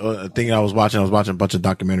 it's a thing I was watching a bunch of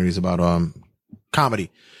documentaries about, comedy.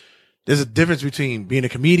 There's a difference between being a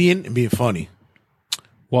comedian and being funny.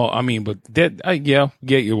 Well, I mean, but that,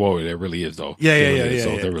 there really is though. Yeah.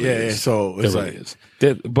 There really is. So it's there really is.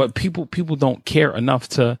 But people don't care enough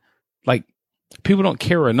to, like, people don't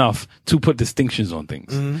care enough to put distinctions on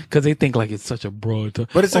things because they think like it's such a broad.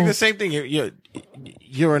 But it's like the same thing.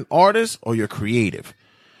 You're an artist or you're creative.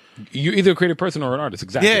 You're either a creative person or an artist.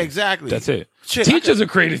 Exactly. Yeah, exactly. That's it. Shit, Teachers are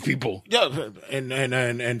creative people. Yeah,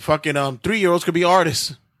 and fucking 3-year-olds could be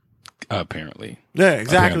artists. Apparently. Yeah,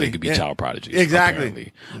 exactly. Apparently they could be child prodigies. Exactly.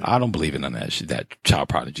 Apparently. I don't believe in none of that shit, that child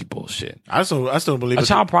prodigy bullshit. I still believe a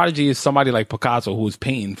child prodigy is somebody like Picasso who was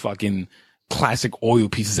painting fucking classic oil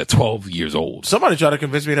pieces at 12 years old. Somebody tried to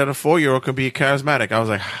convince me that a 4-year-old can be charismatic. I was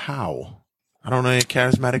like, how? I don't know any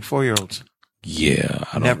charismatic 4-year-olds. Yeah,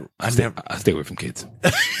 I stay away from kids.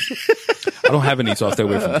 I don't have any, so I stay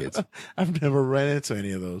away from kids. I've never ran into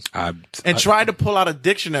any of those. Tried to pull out a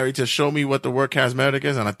dictionary to show me what the word charismatic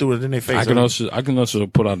is, and I threw it in their face. I can also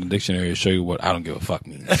pull out a dictionary and show you what I don't give a fuck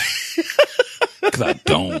means. Because I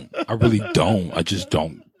don't. I really don't. I just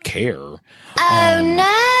don't care. Oh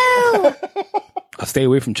no! I stay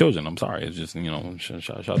away from children. I'm sorry. It's just, no,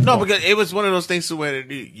 because it was one of those things to where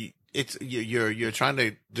you're trying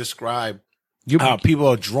to describe how people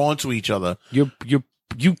are drawn to each other. You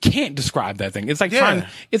can't describe that thing. It's like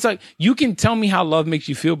it's like you can tell me how love makes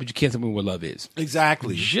you feel, but you can't tell me what love is.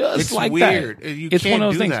 Exactly. It's like weird. That. It's one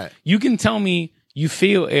of those things. That. You can tell me you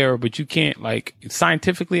feel air, but you can't, like,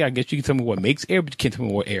 scientifically, I guess you can tell me what makes air, but you can't tell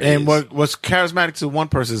me what air is. And what's charismatic to one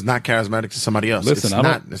person is not charismatic to somebody else. Listen,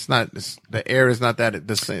 the air is not that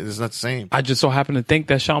the same. It's not the same. I just so happen to think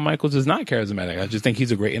that Shawn Michaels is not charismatic. I just think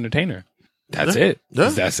he's a great entertainer. That's it. Yeah.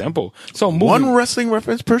 It's that simple. So one wrestling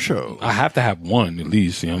reference per show. I have to have one at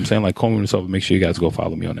least. You know what I'm saying? Like Coleman Sober. Make sure you guys go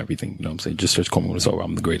follow me on everything. You know what I'm saying? Just search Coleman Sober.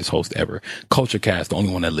 I'm the greatest host ever. Culture Cast, the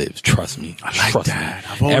only one that lives. Trust me. I like that.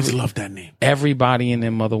 I've always loved that name. Everybody and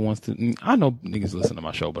their mother wants to. I know niggas listen to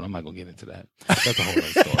my show, but I'm not gonna get into that. That's a whole other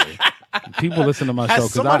story. People listen to my show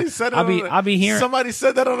because I be hearing somebody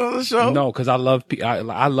said that on another show. No, because I love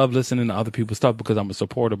listening to other people's stuff because I'm a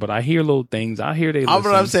supporter. But I hear little things. I hear they.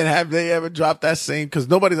 I'm saying, have they ever dropped that same?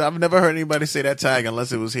 Because I've never heard anybody say that tag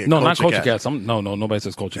unless it was here. No, not Culture Cast. No, nobody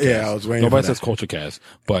says Culture Cast. Yeah, I was waiting. Nobody says Culture Cast,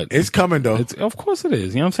 but it's coming though. Of course it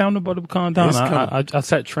is. You know what I'm saying? I'm about to calm down. I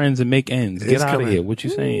set trends and make ends. Get out of here. What you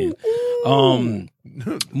saying?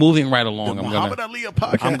 Moving right along. The Muhammad Ali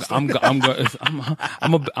podcast.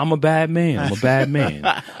 I'm a bad man. I'm a bad man.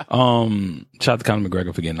 Shout out to Conor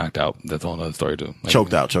McGregor for getting knocked out. That's a whole other story too. Like,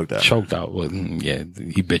 choked out. Well, yeah,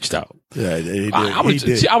 he bitched out. Yeah, he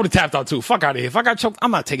did. I would have tapped out too. Fuck out of here. If I got choked,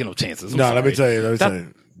 I'm not taking no chances. Let me tell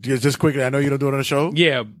you. Just quickly, I know you don't do it on the show.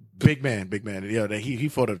 Yeah. Big man. Yeah, he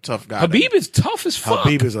fought a tough guy. Habib is tough as fuck.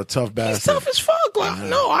 Habib is a tough bastard. He's tough as fuck. Like,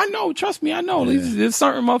 I know. Trust me, I know. Yeah. There's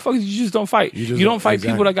certain motherfuckers you just don't fight. You don't fight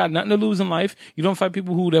people that got nothing to lose in life. You don't fight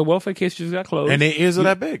people who their welfare case just got closed. And their ears are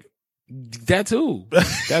that big. That too.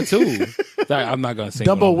 I'm not gonna say.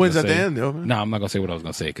 Dumbo wins at the end, though. No, I'm not gonna say what I was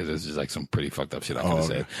gonna say because it's just like some pretty fucked up shit I could have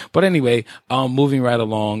said. But anyway, moving right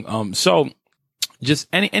along. So. Just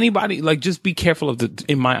anybody, like, just be careful of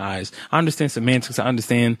in my eyes. I understand semantics. I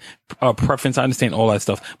understand, preference. I understand all that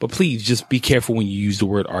stuff. But please just be careful when you use the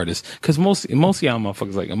word artist. Cause most of y'all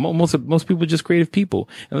motherfuckers, like, most people are just creative people.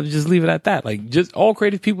 And just leave it at that. Like, just all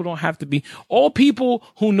creative people don't have to be, all people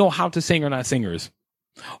who know how to sing are not singers.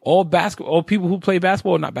 All people who play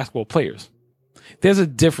basketball are not basketball players. There's a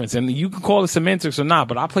difference. And you can call it semantics or not,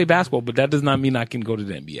 but I play basketball, but that does not mean I can go to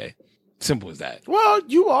the NBA. Simple as that. Well,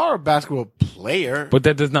 you are a basketball player, but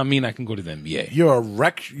that does not mean I can go to the NBA. You're a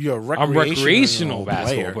recreational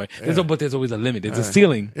basketball player. Yeah. But there's always a limit. There's a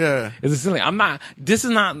ceiling. Yeah, there's a ceiling. I'm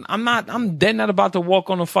dead not about to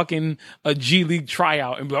walk on a G League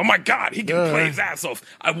tryout and be like, oh my God, he can play his ass off.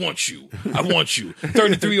 I want you.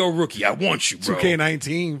 33-year-old rookie. I want you, bro.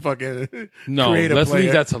 2K19 fucking. No, let's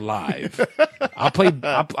leave that to live.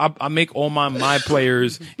 I make all my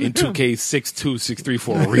players in 2K 6'2", 6'3"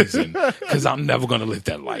 for a reason. Because I'm never gonna live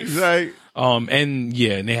that life. Right. And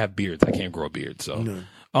they have beards. I can't grow a beard. So,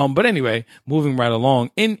 but anyway, moving right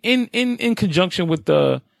along in conjunction with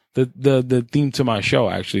the theme to my show,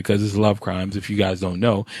 actually, because it's love crimes. If you guys don't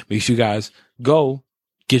know, make sure you guys go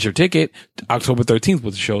get your ticket. October 13th,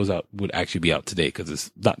 but the show's out would actually be out today because it's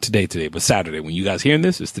not today, but Saturday. When you guys hearing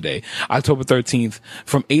this, it's today. October 13th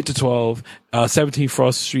from 8 to 12, 17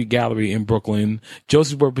 Frost Street Gallery in Brooklyn.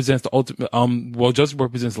 Josie's World presents the ultimate, Josie's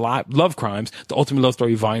World presents Love Crimes, the Ultimate Love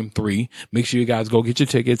Story Volume 3. Make sure you guys go get your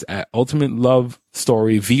tickets at Ultimate Love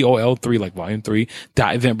Story, VOL3, like Volume 3,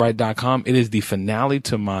 .eventbrite.com. It is the finale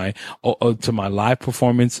to my live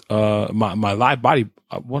performance, my live body,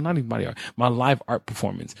 well, not even body art, my live art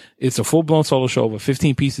performance. It's a full-blown solo show over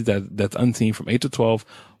 15 pieces that's unseen from 8 to 12.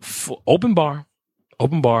 Open bar.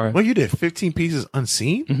 Well, you did 15 pieces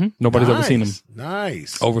unseen? Mm-hmm. Nobody's ever seen them.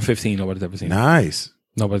 Nice. Over 15, nobody's ever seen them. Nice.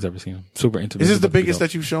 Nobody's ever seen them. Super intimate. Is this the biggest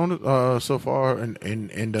that you've shown so far in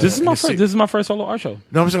the This is my first solo art show.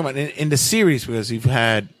 No, I'm talking about in the series because you've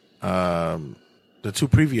had the two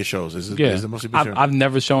previous shows. Is the most I've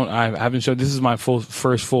never shown. I haven't shown. This is my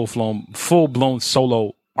first full blown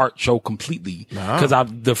solo art show completely because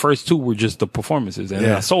the first two were just the performances and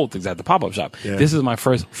then I sold things at the pop-up shop. Yeah. This is my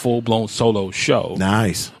first full blown solo show.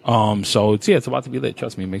 Nice. So it's about to be lit.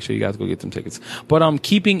 Trust me. Make sure you guys go get them tickets. But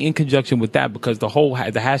keeping in conjunction with that because the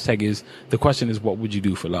hashtag is the question is what would you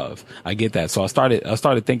do for love? I get that. So I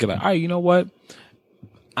started thinking like, all right, you know what?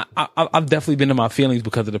 I've definitely been in my feelings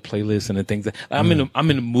because of the playlist and the things that I'm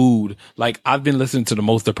in the mood. Like I've been listening to the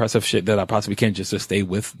most depressive shit that I possibly can just to stay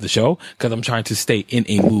with the show because I'm trying to stay in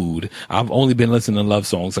a mood. I've only been listening to love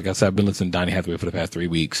songs. Like I said, I've been listening to Donny Hathaway for the past 3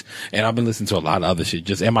 weeks and I've been listening to a lot of other shit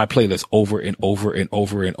just in my playlist over and over and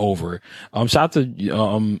over and over. Shout out to,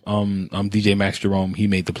 DJ Max Jerome. He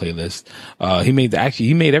made the playlist.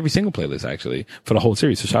 He made every single playlist actually for the whole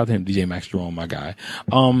series. So shout out to him, DJ Max Jerome, my guy.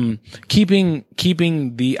 Keeping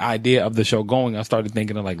the idea of the show going, I started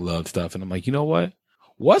thinking of like love stuff and I'm like, you know what?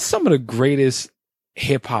 What's some of the greatest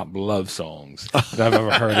hip hop love songs that I've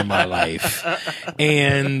ever heard in my life?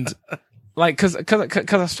 And like, cause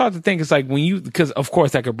I started to think it's like cause of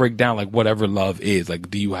course that could break down like whatever love is.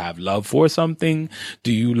 Like, do you have love for something?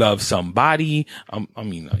 Do you love somebody?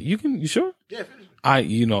 You sure? Yeah. Do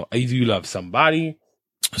you love somebody?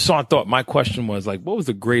 So I thought my question was like, what was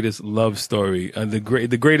the greatest love story, the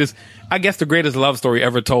greatest love story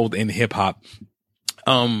ever told in hip hop?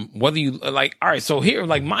 Whether you like, all right, so here,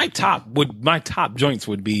 like my top joints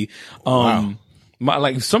would be,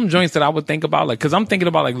 like some joints that I would think about, like, cause I'm thinking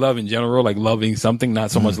about like love in general, like loving something, not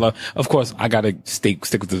so much love. Of course, I gotta stick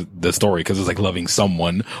with the story cause it's like loving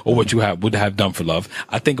someone or what you would have done for love.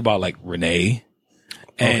 I think about like Renee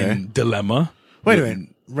and Dilemma. Wait a minute.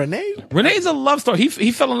 Renee's a love story.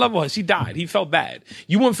 He fell in love with her. She died. He felt bad.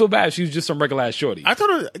 You wouldn't feel bad if she was just some regular ass shorty. I thought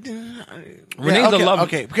Renee's a love.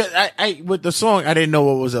 Okay, because I with the song I didn't know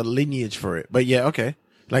what was a lineage for it, but yeah, okay.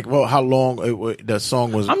 Like, well, how long the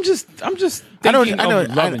song was? I'm just thinking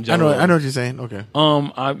of love in general. I know what you're saying. Okay.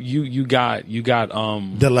 You got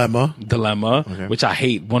Dilemma, okay. Which I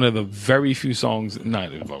hate. One of the very few songs.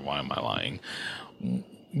 Why am I lying?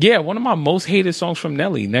 Yeah, one of my most hated songs from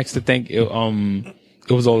Nelly. Next to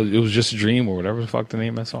it was just a dream or whatever the fuck the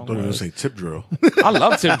name of that song was. I thought you were going to say Tip Drill. I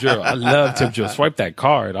love Tip Drill. Swipe that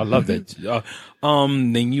card. I love that.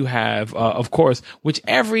 Then you have, of course, this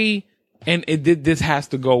has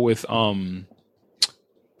to go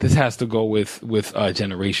with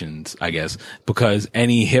Generations, I guess, because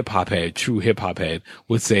any true hip hop head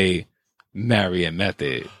would say Marion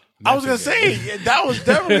Method. I was gonna say that was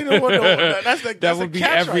definitely the one. That would be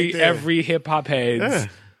every hip hop head's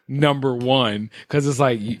number one, because it's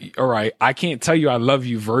like, all right, I can't tell you I love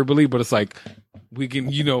you verbally, but it's like we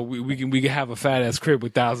can have a fat ass crib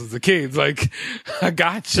with thousands of kids. Like, I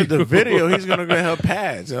got you. To the video, he's gonna get her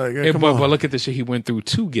pads. Like, but look at the shit he went through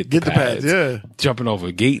to get the pads. Yeah, jumping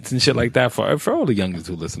over gates and shit like that. For all the youngins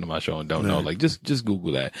who listen to my show and don't know, like just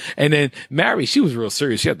Google that. And then Mary, she was real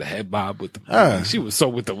serious. She had the head bob with she was so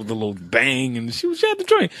with the little bang, and she had the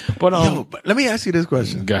joint. But but let me ask you this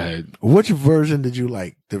question. Go ahead. Which version did you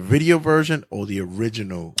like, the video version or the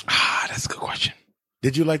original? That's a good question.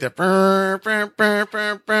 Did you like that? That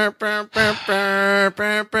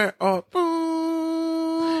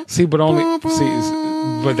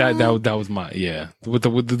was my with the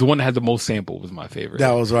one that had the most sample was my favorite.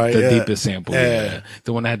 That was right. The deepest sample. Yeah.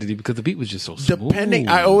 The one that had the deep, because the beat was just so smooth.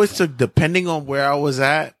 I always took depending on where I was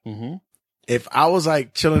at. Mm-hmm. If I was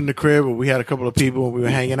like chilling in the crib or we had a couple of people and we were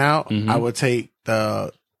hanging out, I would take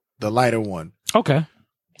the lighter one. Okay.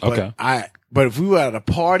 But if we were at a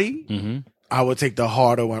party, I would take the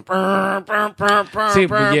harder one. See,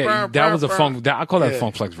 but yeah, that was a funk. I call that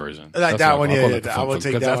Funk Flex version. Like that one, yeah. I would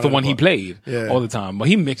take that. That's the one he played all the time. But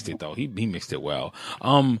he mixed it though. He mixed it well.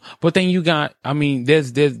 But then you got,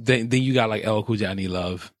 then you got like LL Cool J, I Need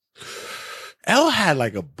Love. L had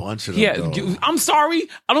like a bunch of them. Yeah, though. I'm sorry.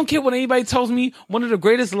 I don't care what anybody tells me. One of the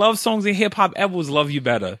greatest love songs in hip hop ever was "Love You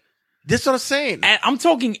Better." That's what I'm saying. And I'm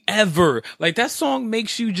talking ever. Like that song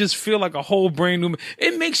makes you just feel like a whole brand new.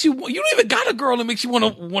 It makes you. You don't even got a girl that makes you want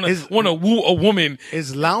to woo a woman.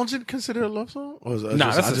 Is "Lounging" considered a love song? Or is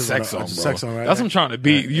Nah, that's a sex song, bro. Sex song, right? That's what I'm trying to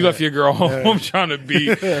be. You left your girl home. I'm trying to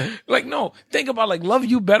be. Like, no, think about like "Love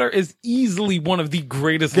You Better" is easily one of the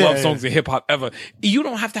greatest love songs in hip hop ever. You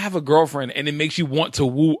don't have to have a girlfriend, and it makes you want to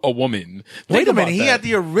woo a woman. Wait a minute, he had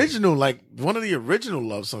the original, like one of the original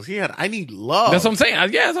love songs. He had "I Need Love." That's what I'm saying.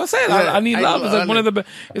 Yeah, that's what I said. I need love. It's like one of the.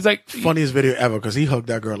 It's like funniest video ever because he hugged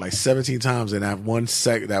that girl like 17 times in that one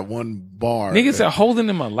bar. Nigga said, "Holding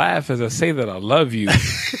in my laugh as I say that I love you."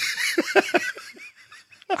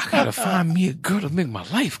 I gotta find me a girl to make my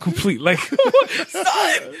life complete. Like,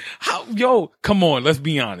 son, come on. Let's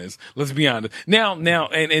be honest. Now,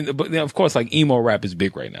 but of course, like emo rap is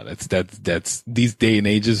big right now. That's these day and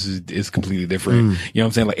ages is completely different. You know what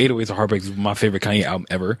I'm saying? Like 808s and Heartbreaks is my favorite Kanye album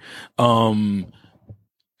ever.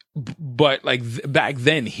 But like back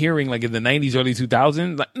then, hearing like in the 90s, early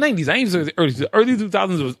 2000s, like 90s, I ain't say early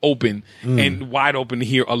 2000s was open and wide open to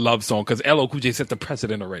hear a love song because LL Cool J set the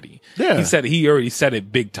precedent already. Yeah, he already said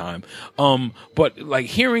it big time. But like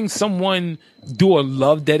hearing someone do a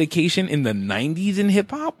love dedication in the 90s in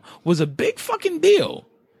hip hop was a big fucking deal.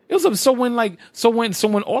 It was so when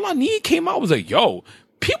All I Need came out, I was like, yo,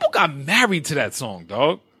 people got married to that song,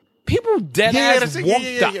 dog. People dead ass walked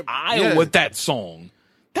the aisle with that song.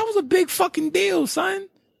 That was a big fucking deal, son.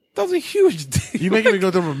 That was a huge deal. You making me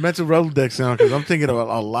go through a mental Rolodex now because I'm thinking about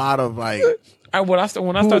a lot of like. When I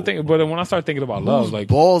start thinking about love, like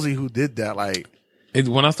ballsy who did that, like.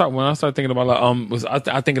 When I start thinking about love,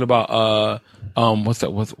 I thinking about what's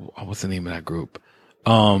the name of that group?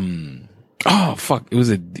 Oh fuck! It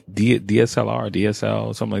was a DSLR,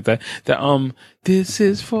 DSL, something like that. This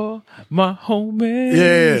is for my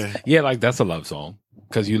homies. Yeah, like that's a love song.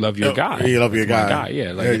 Because you love your guy. You love your guy.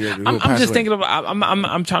 Yeah. Like, I'm just thinking about,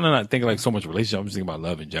 I'm trying to not think of like so much relationship. I'm just thinking about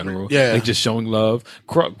love in general. Yeah. Like just showing love.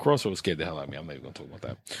 Crossroads scared the hell out of me. I'm not even going to talk about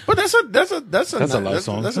that. But that's a love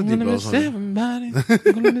song. That's a deep love song.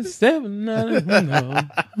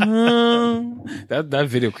 That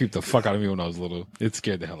video creeped the fuck out of me when I was little. It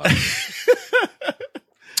scared the hell out of me.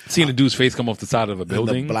 Seeing a dude's face come off the side of a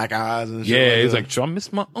building. The black eyes and shit. Yeah, he's like, I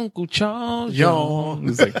miss my Uncle Charles Young.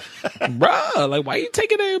 He's like, bruh, like, why you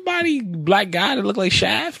taking everybody black guy to look like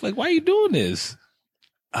Shaft? Like, why are you doing this?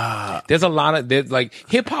 There's like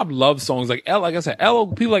hip hop love songs. Like I said,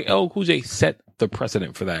 people like LL Cool J set the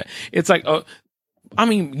precedent for that. It's like, I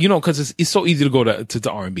mean, you know, cause it's so easy to go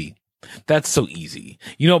to R&B. That's so easy,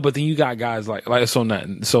 you know. But then you got guys like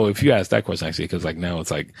so. If you ask that question, actually, because like now it's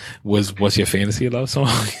like, what's your fantasy love song?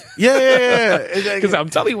 Yeah. Because I'm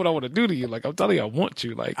telling you what I want to do to you. Like I'm telling you, I want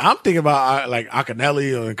you. Like I'm thinking about like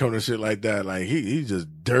Akinelli and kind of shit like that. Like he's just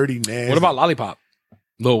dirty, nasty. What about Lollipop?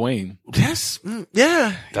 Lil Wayne. That's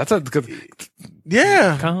yeah. That's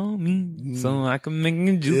yeah. Call me so I can make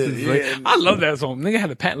you juice. Yeah. I love that song. Nigga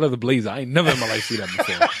had a patent leather blazer. I ain't never in my life seen that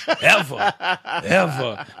before. Ever.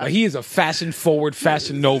 Like he is a fashion forward,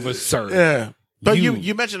 fashion nova sir. Yeah. But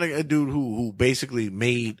you mentioned like a dude who basically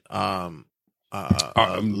made hip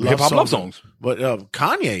hop love songs. But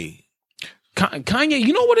Kanye,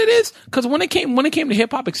 you know what it is? Because when it came to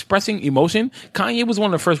hip hop expressing emotion, Kanye was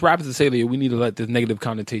one of the first rappers to say that we need to let this negative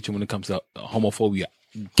connotation when it comes to homophobia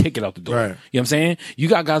kick it out the door. Right. You know what I'm saying? You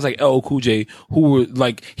got guys like LL Cool J who were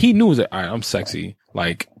like, he knew that, all right, I'm sexy.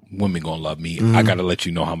 Like, women gonna love me. I gotta let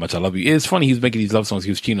you know how much I love you. It's funny, he was making these love songs.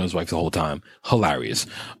 He was cheating on his wife the whole time. Hilarious.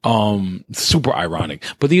 Super ironic.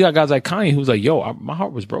 But then you got guys like Kanye who's like, yo, my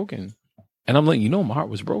heart was broken. And I'm letting you know my heart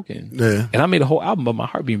was broken. Yeah. And I made a whole album about my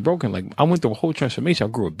heart being broken. Like, I went through a whole transformation. I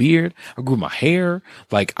grew a beard. I grew my hair.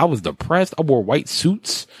 Like, I was depressed. I wore white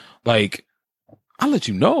suits. Like, I let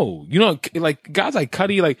you know. You know, like, guys like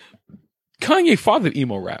Cudi, like, Kanye fathered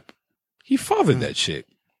emo rap. He fathered that shit.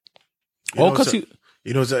 You know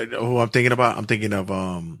who I'm thinking about? I'm thinking of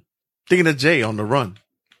Jay on the Run.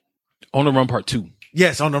 On the Run Part 2.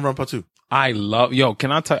 Yes, On the Run Part 2. Can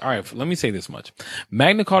I tell you, all right, let me say this much.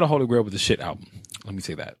 Magna Carta Holy Grail was a shit album. Let me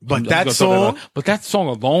say that. But that song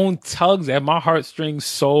alone tugs at my heartstrings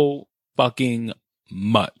so fucking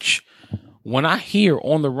much. When I hear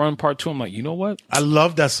On the Run Part 2, I'm like, you know what? I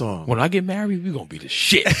love that song. When I get married, we're gonna be the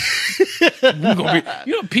shit. We're gonna be,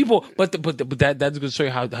 you know, people, but that's gonna show you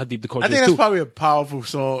how deep the culture is. I think that's probably a powerful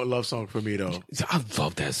love song for me though. I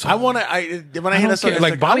love that song. When I hear that song,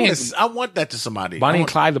 like Bonnie, I want that to somebody. Bonnie and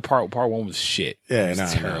Clyde, the part one was shit. Yeah,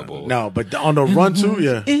 it's terrible. No, but On the Run too,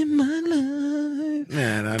 yeah. In my life.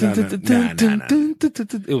 Nah.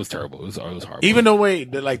 It was terrible. It was horrible. Even the way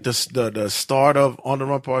the start of On the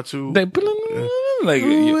Run Part 2. Like,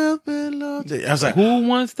 Who will belong to- I was like, who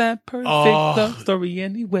wants that perfect Oh. love story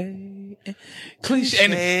anyway? Cliche.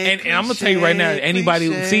 And I'm gonna tell you right now, anybody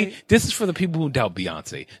cliche. see, this is for the people who doubt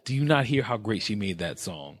Beyonce. Do you not hear how great she made that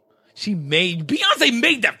song? Beyonce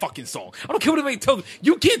made that fucking song. I don't care what anybody tells me.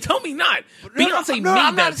 You can't tell me not. Beyonce I'm made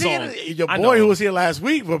not that saying song. Your I boy know. who was here last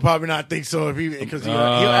week would probably not think so because he'll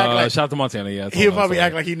act like shout out to Montana. Yeah, that's a he'll whole probably nother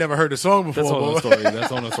act like he never heard the song before. That's a whole but- nother story. That's a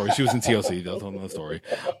whole nother story. She was in TLC. That's a whole nother story.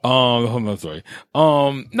 Whole nother story.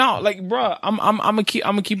 No, like, bruh, I'm gonna keep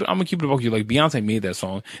it about you. Like, Beyonce made that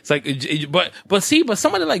song. It's like, but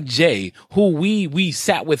somebody like Jay, who we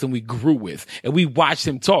sat with and we grew with, and we watched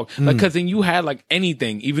him talk. Like, cause then you had like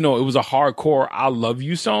anything, even though it was a hardcore "I Love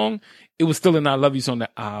You" song, it was still an "I Love You" song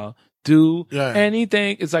that I'll do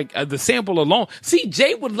anything. It's like the sample alone. See,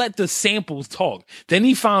 Jay would let the samples talk. Then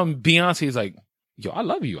he found Beyonce. He's like, yo, I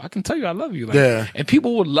love you. I can tell you I love you. Like, Yeah. and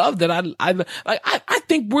people would love that. I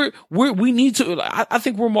think we need to, I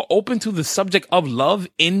think we're more open to the subject of love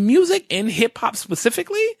in music, in hip hop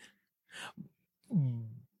specifically.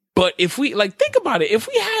 But if we, like, think about it, if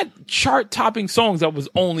we had chart topping songs that was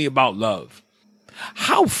only about love,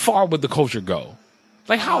 how far would the culture go?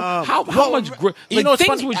 Like, how much, like, it's things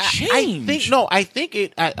funny. would change.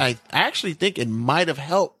 I actually think it might have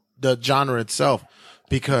helped the genre itself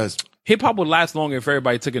because, Hip hop would last longer if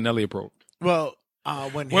everybody took an Nelly approach. well,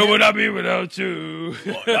 Where would I be without you?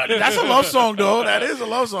 that's a love song, though. That is a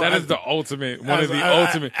love song. That is the ultimate, one as, of the as-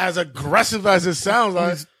 ultimate. As aggressive as it sounds like.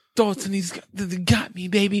 These thoughts and they got me,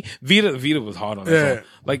 baby. Vita was hard on that Yeah. song.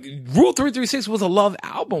 Like, Rule 336 was a love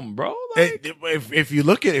album, bro. Like, If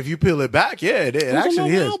you peel it back, yeah, it was a actually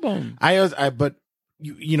love is. album. But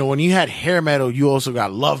you know, when you had hair metal, you also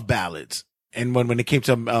got love ballads, and when it came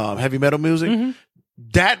to heavy metal music, Mm-hmm.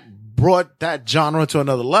 that brought that genre to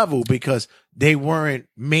another level because they weren't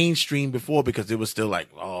mainstream before because it was still like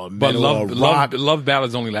but metal or rock. love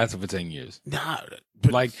ballads only lasted for 10 years. Nah,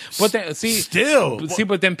 But then,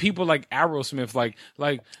 but then people like Aerosmith, like,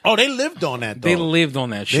 they lived on that. Though. they lived on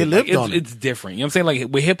that shit. They lived like, on it. It's different. You know what I'm saying?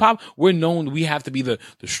 Like, with hip hop, we're known, we have to be the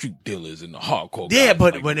street dealers and the hardcore Yeah, guys.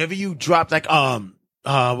 but Like, whenever you drop like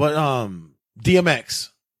DMX.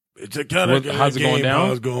 It's a kind of How's it going down?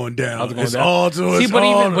 How's it going down? How's it going It's down? all to See, it's but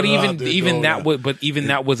all even, but to even, how to even go that down. was, but even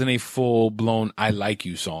that wasn't a full blown "I like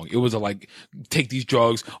you" song. It was a like, take these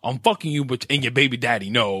drugs, I'm fucking you, but and your baby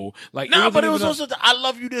daddy no. Like, No, but it was even also I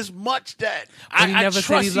love you this much that But he I never said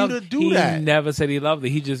trust he you loved to do he that. never said he loved it.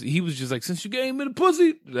 He was just like, since you gave me the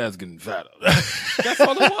pussy, that's getting fatter. That's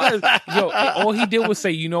all it was. Yo, all he did was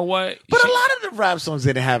say, you know what? But a lot of the rap songs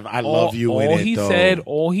didn't have "I love you" in it.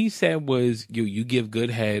 All he said was, yo, you give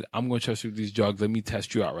good head. I'm going to trust you with these drugs. Let me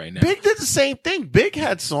test you out right now. Big did the same thing. Big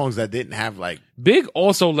had songs that didn't have like. Big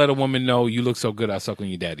also let a woman know, you look so good, I suck on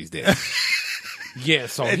your daddy's dick. Yeah,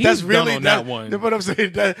 so he's That's done really on that one. But I'm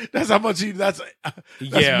saying that's how much that's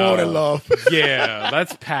Yeah. more than love. Yeah,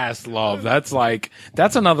 that's past love. That's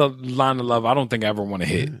another line of love I don't think I ever want to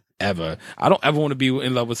hit. Ever. I don't ever want to be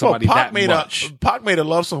in love with somebody that much. Pac made a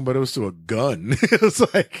love song, but it was to a gun. It was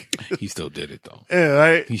like, He still did it though. yeah,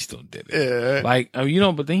 right. He still did it. Yeah. Like,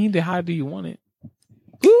 but then he did How Do You Want It?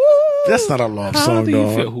 That's not a love How song, do you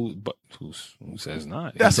though. feel? Who says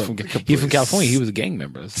not? That's he's a from complete- California. He was a gang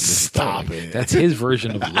member. Stop it. That's his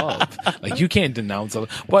version of love. Like, you can't denounce it.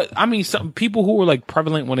 But I mean, some people who were like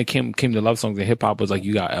prevalent when it came to love songs in hip hop was like,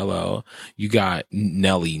 you got LL, you got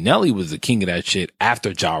Nelly. Nelly was the king of that shit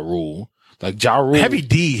after Ja Rule. Like, Ja Rule. Heavy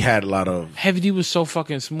D had a lot of. Heavy D was so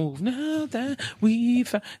fucking smooth. Now that we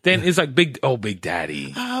found, then it's like Big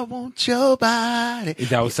Daddy. I want your body.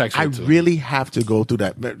 That was sexual I too. really have to go through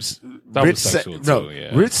that. That was sexual too,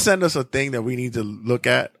 yeah. Rich sent us a thing that we need to look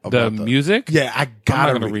at The about music? Yeah, I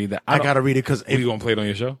gotta gonna read that. I gotta read it because Are you gonna play it on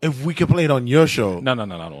your show? if we can play it on your show, No, I don't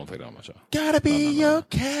want to play it on my show. gotta be your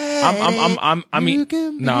cat.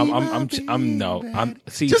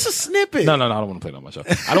 See, just a snippet. no, I don't want to play it on my show.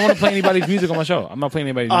 I don't want to play anybody's music on my show. I'm not playing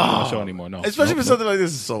anybody's music on my show anymore. No, Especially Nope, for something like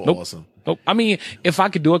this is so Nope. awesome. Nope. I mean, if I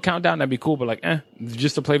could do a countdown, that'd be cool. But like,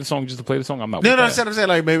 just to play the song, I'm not. No, with no, that. I'm saying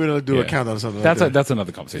like maybe they'll do a Yeah. countdown or something. That's like that. that's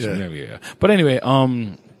another conversation. Yeah. Yeah. But anyway,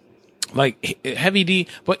 like Heavy D,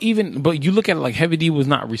 but you look at it like Heavy D was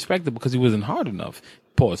not respected because he wasn't hard enough.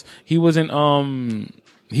 Pause. He wasn't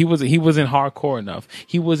He wasn't hardcore enough.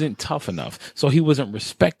 He wasn't tough enough. So he wasn't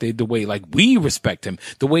respected the way like we respect him.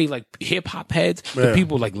 The way like hip hop heads, the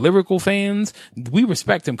people like lyrical fans, we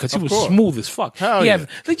respect him because he was smooth as fuck. Hell he yeah. had,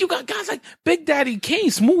 like you got guys like Big Daddy Kane,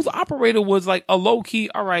 Smooth Operator was like a low key,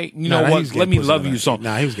 all right, you know what, let me love you song.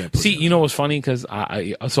 Nah, he was getting pussy. See, you know what's funny? Cause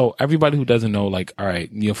so everybody who doesn't know, like, all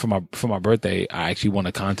right, you know, for my birthday, I actually won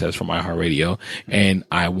a contest from iHeartRadio and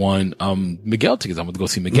I won, Miguel tickets. I went to go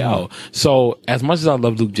see Miguel. Mm-hmm. So as much as I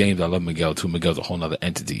love Luke James, I love Miguel too. Miguel's a whole nother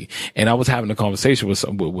entity. And I was having a conversation with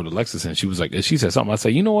Alexis and she was like, she said something. I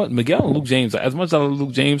said, you know what? Miguel and Luke James, as much as I love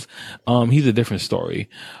Luke James, he's a different story.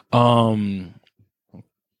 I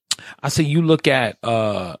said, you look at,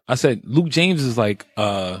 I said, Luke James is like,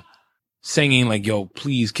 singing like, yo,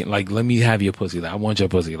 please, let me have your pussy. Like, I want your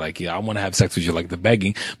pussy. Like, yeah, I want to have sex with you. Like the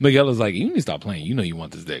begging. Miguel is like, you need to stop playing. You know, you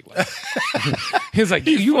want this dick. Like, he's like,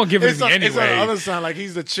 you gonna give it to me anyway. It's on the other side, like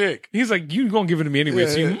he's the chick. He's like, you gonna give it to me anyway.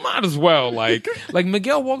 So you might as well. Like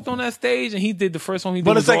Miguel walked on that stage and he did the first one he did.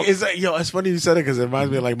 But it's like, yo, it's funny you said it because it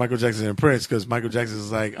reminds me of like Michael Jackson and Prince because Michael Jackson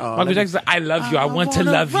is like, Michael Jackson's like, I love you. I want to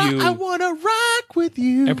love you. I want to rock with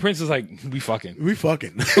you. And Prince is like, we fucking. We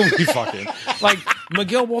fucking. We fucking. Like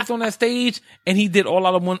Miguel walked on that stage and he did all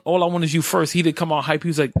I want is you first. He did come out hype. He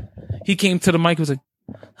was like, he came to the mic. He was like,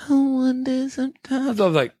 I wonder sometimes. I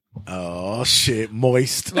was like, oh shit,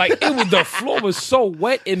 moist. Like the floor was so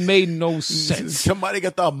wet, it made no sense. Somebody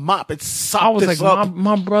got the mop. It sopped. I was like,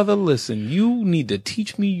 my brother, listen, you need to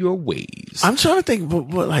teach me your ways. I'm trying to think,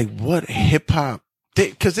 what hip hop?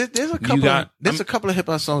 Because there's a couple of hip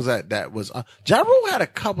hop songs that was Ja Rule had a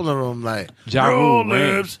couple of them like Ja Rule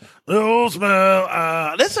lips, little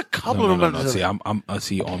smell. There's a couple of them. No. See,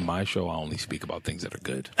 see on my show I only speak about things that are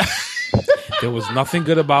good. There was nothing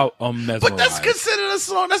good about Mesmerize. But that's considered a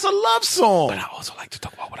song. That's a love song. But I also like to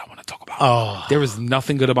talk about what I want to talk about. Oh. There was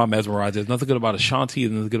nothing good about Mesmerize. There's nothing good about Ashanti.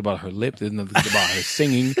 There's nothing good about her lip. There's nothing good about her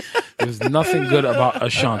singing. There's nothing good about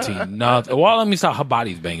Ashanti. Well, let me stop. Her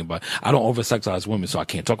body's banging, but I don't over-sexize women, so I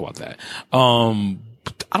can't talk about that. I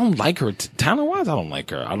don't like her. Talent-wise, I don't like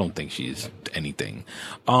her. I don't think she's anything.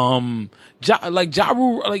 Ja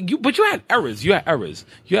Rule, but you had errors. You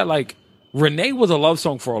had like, Renee was a love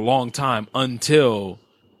song for a long time until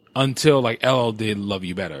like LL did Love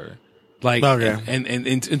You Better. Like, okay. and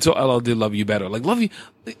until LL did Love You Better. Like Love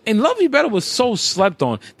You Better was so slept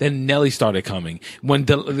on. Then Nelly started coming. When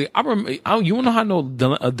you want to know how I know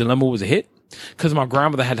Dilemma was a hit? Cause my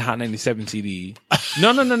grandmother had the Hot 97 CD.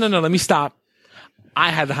 No. Let me stop.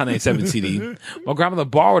 I had the Hot 97 CD. My grandmother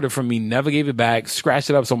borrowed it from me, never gave it back, scratched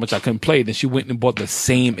it up so much I couldn't play it. Then she went and bought the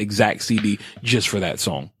same exact CD just for that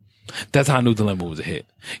song. That's how I knew Dilemma was a hit.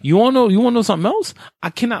 You want to know something else? I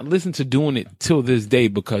cannot listen to Doing It till this day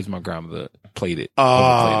because my grandmother played it.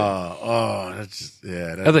 That's just,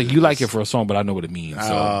 yeah. I was like, you like it for a song, but I know what it means.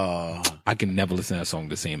 So I can never listen to that song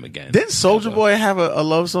the same again. Didn't Soulja Boy have a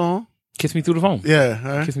love song? Kiss Me Through the Phone.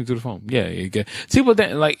 Yeah. Right. Kiss Me Through the Phone. Yeah. See, but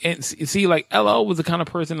then like, LL was the kind of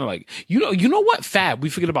person that like, you know what? Fab. We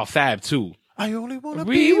forget about Fab too. I only want to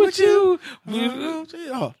be with you.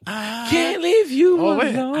 I can't leave you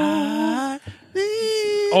alone.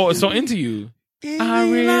 Oh, so Into You. I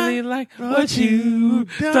really like what you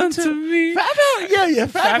done to me.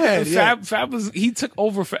 Fab was, he took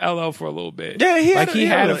over for LL for a little bit. Yeah, he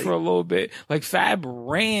had it for a little bit. Like Fab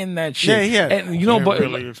ran that shit. Yeah. And you know, but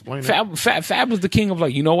really Fab was the king of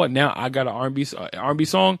like, you know what? Now I got an R&B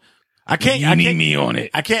song. You need me on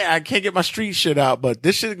it. I can't get my street shit out, but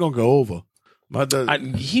this shit gonna go over.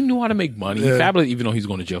 He knew how to make money. Yeah. Fabulous, even though he's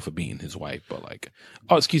going to jail for being his wife. But like,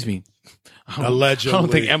 excuse me. Allegedly. I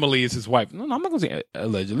don't think Emily is his wife. No, I'm not going to say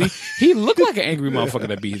allegedly. He looked like an angry motherfucker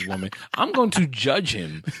that be his woman. I'm going to judge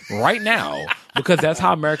him right now because that's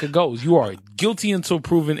how America goes. You are guilty until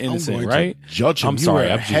proven innocent, right? Judge him. I'm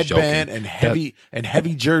sorry. I'm just joking. And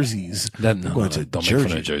heavy jerseys. Don't make fun of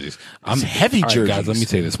jerseys. Heavy jerseys. Guys, let me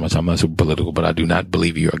say this much. I'm not super political, but I do not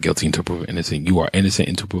believe you are guilty until proven innocent. You are innocent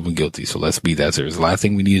until proven guilty. So let's be that serious. The last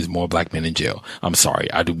thing we need is more black men in jail. I'm sorry.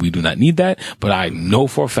 We do not need that, but I know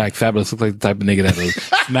for a fact Fabulous looks like the type of nigga that will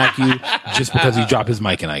smack you just because he dropped his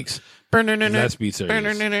Mike and Ike's. Let's be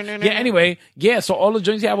serious. Yeah, anyway, so all the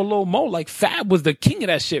joints have a little mo. Like Fab was the king of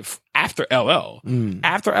that shit after LL.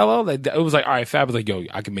 After LL, like, it was like, all right, Fab was like, yo,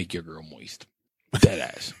 I can make your girl moist. Dead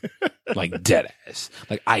ass. Like dead ass.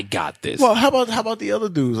 Like I got this. Well, how about the other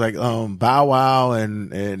dudes like Bow Wow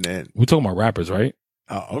and we're talking about rappers, right?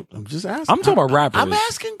 I'm just asking. I'm talking about rappers. I'm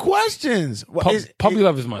asking questions. Puppy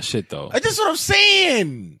Love is my shit though. That's what I'm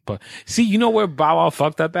saying. But see, you know where Bow Wow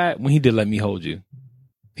fucked up at? When he did Let Me Hold You.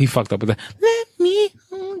 He fucked up with that. Let me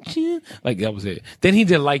hold want you. Like, that was it. Then he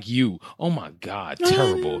did Like You. Oh my God.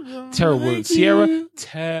 Terrible. Terrible. Sierra.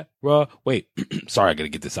 Wait. Sorry, I gotta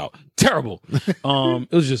get this out. Terrible.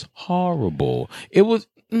 It was just horrible. It was,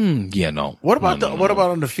 no. What about what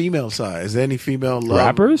about on the female side? Is there any female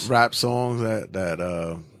rappers? Rap songs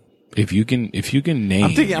that if you can name.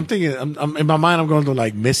 I'm thinking, I'm in my mind, I'm going to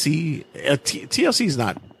like Missy. TLC is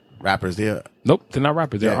not rappers. Nope, they're not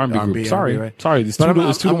rappers. They're R&B group. Sorry. Right? Sorry. It's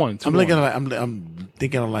 2-1. I'm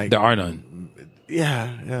thinking of like. There are none.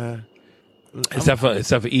 Yeah. Except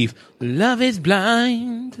for Eve. Love is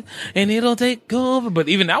blind and it'll take over. But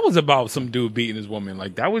even that was about some dude beating his woman.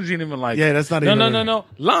 Like, that wasn't even like. Yeah, that's not even. No.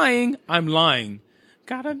 Lying. I'm lying.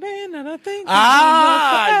 Got a man that I think.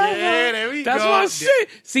 Yeah, there we That's go. my shit.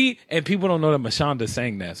 See, and people don't know that Mashonda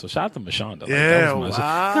sang that. So shout out to Mashonda. Like, Yeah, that was my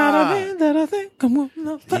wow. shit. Got a man that I think. Come on,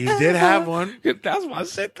 You did have one. That's my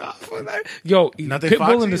shit. Yo, Nothing Pitbull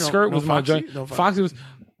Foxy? in the skirt No was my Foxy? joint. No Foxy? Foxy was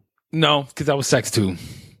because that was sex too.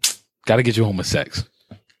 Got to get you home with sex.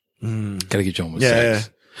 Got to get you home with sex.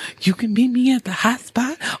 You can meet me at the hot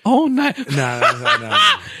spot all night. Nah.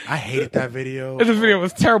 I hated that video. The video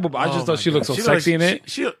was terrible, but I just thought she looked so sexy in it.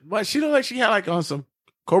 She looked like she had like on some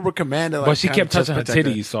Cobra Commander. Like, But she kind kept of touching her chest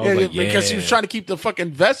protector. titties, so I was like, because she was trying to keep the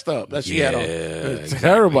fucking vest up that she had on. It's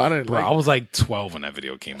terrible. I didn't Bro, like. I was like 12 when that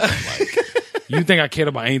video came out. Like, you think I cared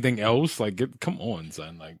about anything else? Like, come on,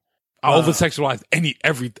 son. Like, I over sexualized any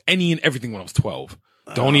and everything when I was 12.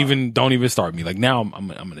 Don't even start me. Like, now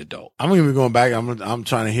I'm an adult. I'm gonna be going back. I'm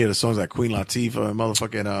trying to hear the songs like Queen Latifah and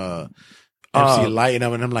motherfucking MC Light and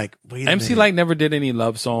them, and I'm like, wait a MC minute. Light never did any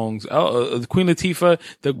love songs. Queen Latifah,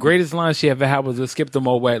 the greatest line she ever had was "Let's skip the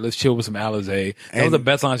Moet, let's chill with some Alizé." That was the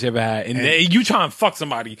best line she ever had. And you try and fuck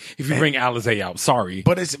somebody if you bring Alizé out. Sorry,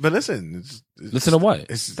 But listen. listen to what?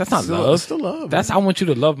 That's not love. It's still love. That's I want you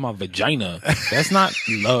to love my vagina. That's not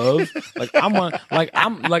love. When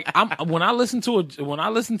I listen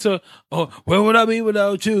to where would I be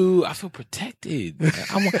without you? I feel protected.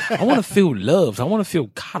 I want to feel loved. I want to feel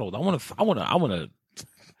coddled. I want to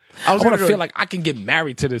feel like I can get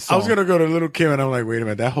married to this song. I was gonna go to Little Kim and I'm like, wait a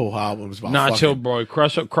minute, that whole album is about Nah, fucking. chill, bro.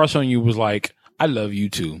 Crush on You was like, I love you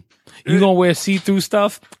too. You gonna wear see-through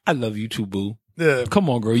stuff? I love you too, boo. Yeah. Come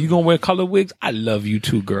on, girl. You gonna wear color wigs? I love you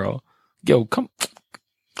too, girl. Yo, come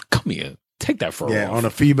here. Take that fur off. On a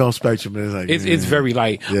female spectrum, it's like It's very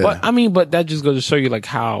light. Yeah. But that just goes to show you like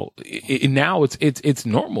how now it's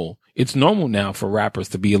normal. It's normal now for rappers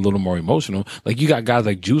to be a little more emotional. Like, you got guys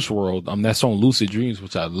like Juice WRLD, that song Lucid Dreams,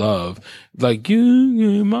 which I love. Like, you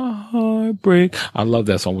get my heart break. I love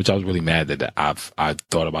that song, which I was really mad that I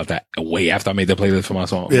thought about that way after I made the playlist for my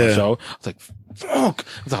song, my show. I was like, fuck.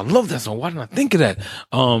 I love that song. Why didn't I think of that?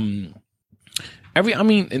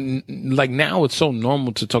 Like, now it's so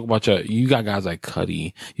normal to talk about you got guys like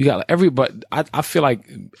Cudi. You got but I feel like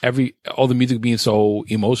all the music being so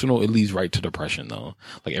emotional, it leads right to depression though.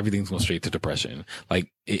 Like, everything's going straight to depression.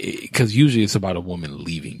 Like, cause usually it's about a woman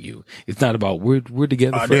leaving you. It's not about we're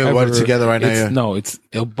together forever. We're together right now. Yeah. No, it's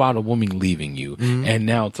about a woman leaving you. Mm-hmm. And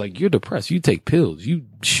now it's like, you're depressed. You take pills. You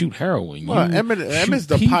shoot heroin. Well, Emmett's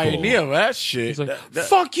the pioneer of that shit. It's like,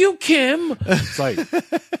 fuck you, Kim. It's like,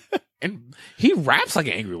 and he raps like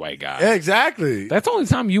an angry white guy. Yeah, exactly. That's the only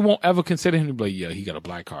time you won't ever consider him to be like, yeah, he got a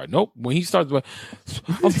black card. Nope. When he starts with,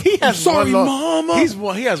 I'm sorry, mama.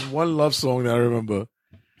 He has one love song that I remember.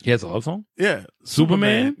 He has a love song? Yeah.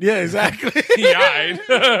 Superman? Yeah, exactly. Yeah,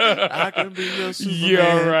 I can be your Superman.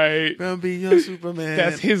 Yeah, right. Can be your Superman.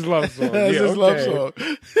 That's his love song. That's his love song.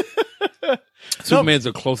 Superman's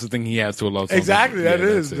the closest thing he has to a love song. Exactly, that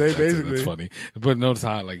is. That's Basically. That's funny. But notice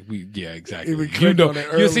how, like, exactly. We You know, on it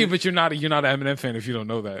early. you see, but you're not an Eminem fan if you don't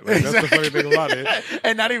know that. Like, exactly. That's the funny thing about it.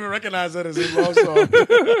 And not even recognize that as his love song.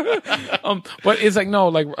 But it's like, no,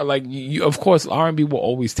 like you, of course, R&B will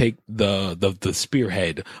always take the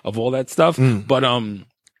spearhead of all that stuff. But,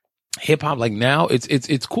 hip hop, like, now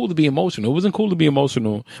it's cool to be emotional. It wasn't cool to be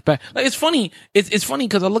emotional, but like, it's funny. It's funny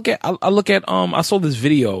because I look at I saw this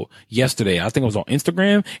video yesterday. I think it was on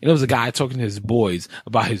Instagram, and it was a guy talking to his boys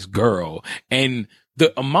about his girl, and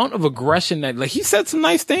the amount of aggression that, like, he said some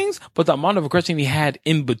nice things, but the amount of aggression he had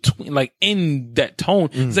in between, like, in that tone,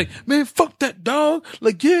 it's like, man, fuck that dog.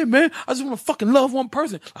 Like, yeah, man, I just want to fucking love one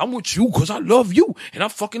person. I'm with you because I love you, and I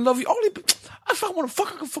fucking love you. If I want to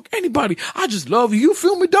fuck, I can fuck anybody. I just love you. You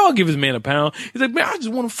feel me, dog? Give his man a pound. He's like, man, I just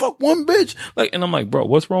want to fuck one bitch. Like, and I'm like, bro,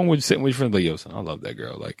 what's wrong with sitting with your friends? Like, yo, son, I love that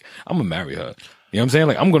girl. Like, I'm gonna marry her. You know what I'm saying?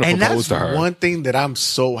 Like, I'm gonna propose to her. And that's one thing that I'm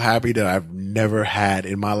so happy that I've never had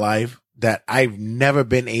in my life. That I've never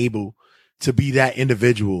been able to be that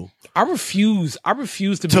individual. I refuse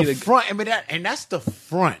to be the front. I mean, and that's the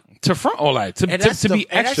front. To front all that. To be extra.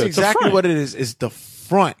 And that's exactly what it is the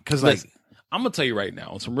front. Because like, Listen, I'm gonna tell you right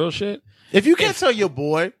now on some real shit. if you can't tell your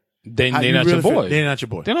boy, Then how they're you not really your feel, boy. they're not your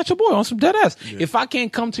boy. They're not your boy on some dead ass. If I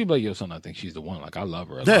can't come to you, like, yo, son, I think she's the one. Like, I love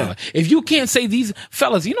her. Yeah. If you can't say these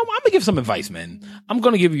fellas, you know what? I'm gonna give some advice, man. I'm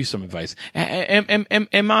gonna give you some advice.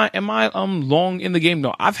 Am I long in the game?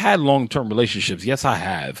 No, I've had long-term relationships. Yes, I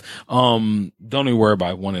have. Don't even worry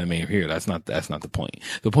about one of them ain't here. That's not the point.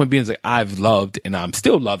 The point being is like, I've loved and I'm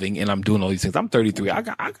still loving and I'm doing all these things. I'm 33. I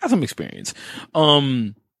got some experience.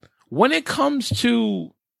 When it comes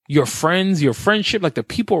to your friends, your friendship, like the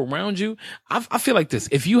people around you, I feel like this.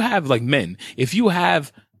 If you have like men, if you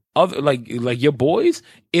have other, like your boys,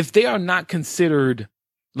 if they are not considered,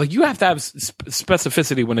 like you have to have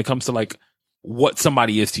specificity when it comes to like what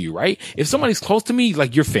somebody is to you, right? If somebody's close to me,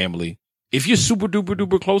 like your family, if you're super duper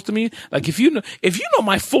duper close to me, like if you know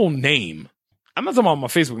my full name, I'm not talking about my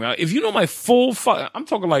Facebook now. If you know my full, I'm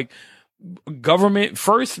talking like government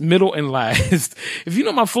first, middle, and last. If you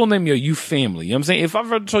know my full name, yo, you family. You know what I'm saying? If I've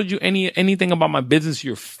ever told you anything about my business,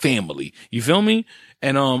 you're family. You feel me?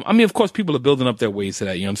 And I mean, of course, people are building up their ways to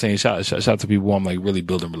that. You know what I'm saying? Shout out to people who I'm like really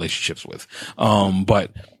building relationships with.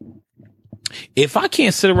 But if I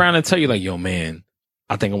can't sit around and tell you like, yo, man,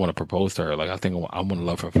 I think I want to propose to her. Like, I think I want to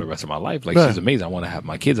love her for the rest of my life. Like, she's amazing. I want to have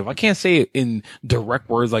my kids. If I can't say it in direct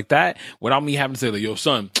words like that, without me having to say like, yo,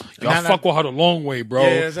 son, y'all fuck with her the long way, bro.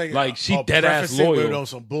 Yeah, it's like she dead ass loyal. With on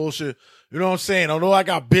some bullshit. You know what I'm saying? Although I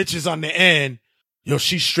got bitches on the end, yo,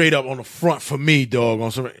 she's straight up on the front for me, dog.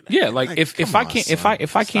 On some, yeah, like if I can't sit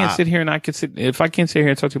here and if I can't sit here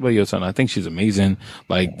and talk to you about, yo, son, I think she's amazing.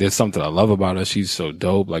 Like, there's something I love about her. She's so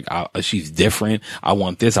dope. Like, she's different. I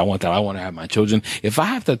want this. I want that. I want to have my children. If I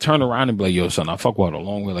have to turn around and be like, yo, son, I fuck with her a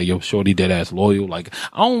long way. Like, yo, shorty dead ass loyal. Like,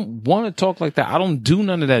 I don't want to talk like that. I don't do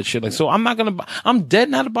none of that shit. Like, so I'm dead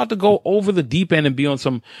not about to go over the deep end and be on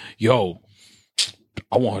some, yo,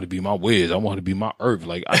 I want her to be my Wiz. I want her to be my Earth.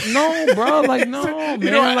 Like, no, bro. Like, no, man.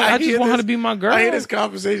 You know, like, I just want her to be my girl. I hear this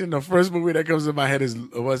conversation. The first movie that comes to my head is,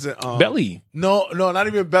 was it? Belly. No, not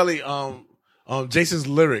even Belly. Jason's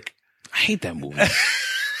Lyric. I hate that movie.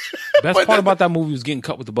 Best part about that movie was getting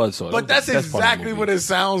cut with the buzzsaw. But that's exactly what it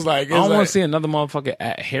sounds like. It's I don't like, want to see another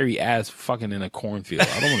motherfucker hairy ass fucking in a cornfield.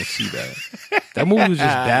 I don't want to see that. That movie was just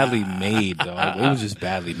badly made, dog. It was just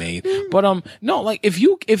badly made. But no, like if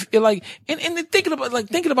like and thinking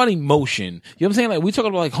about emotion, you know what I'm saying? Like we talking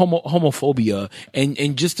about like homophobia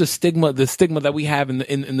and just the stigma that we have in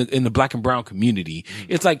the black and brown community.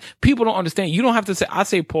 It's like people don't understand. You don't have to say. I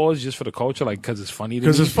say pause just for the culture, like because it's funny.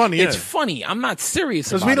 Because it's funny. Yeah. It's funny. I'm not serious.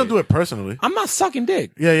 Because we don't do it personally. I'm not sucking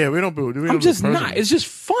dick. Yeah, we don't do it. I'm just not. It's just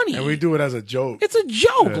funny. And we do it as a joke. It's a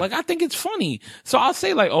joke. Yeah. Like, I think it's funny. So I'll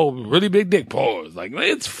say like, oh, really big dick, pause. Like,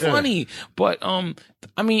 it's funny. Yeah. But,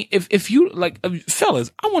 I mean, if you, like,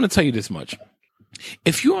 fellas, I want to tell you this much.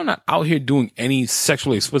 If you are not out here doing any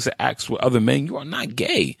sexually explicit acts with other men, you are not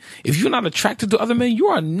gay. If you're not attracted to other men, you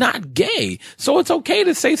are not gay. So it's okay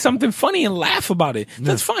to say something funny and laugh about it.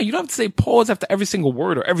 That's fine. You don't have to say pause after every single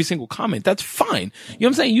word or every single comment. That's fine. You know what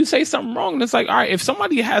I'm saying? You say something wrong and it's like, all right, if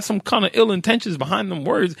somebody has some kind of ill intentions behind them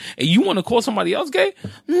words and you want to call somebody else gay,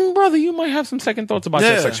 brother, you might have some second thoughts about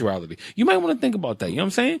your sexuality. You might want to think about that. You know what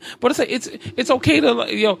I'm saying? But it's like, it's okay to,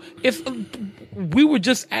 like, you know, if we were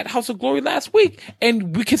just at House of Glory last week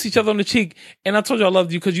and we kissed each other on the cheek and I told you I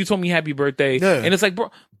loved you because you told me happy birthday. Yeah. And it's like, bro,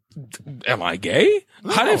 am I gay?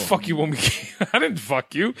 No. I didn't fuck you when we came. I didn't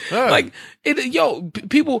fuck you. Yeah. Like,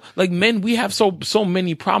 people, like men, we have so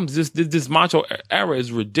many problems. This macho era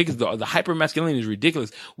is ridiculous. The hyper masculinity is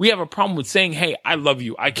ridiculous. We have a problem with saying, hey, I love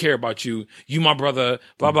you. I care about you. You my brother,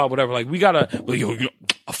 blah, blah, whatever. Like, we gotta, like, yo,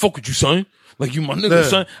 I fuck with you, son. Like, you my nigga,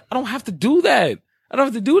 son. I don't have to do that. I don't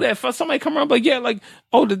have to do that. For somebody come around, like, yeah, like,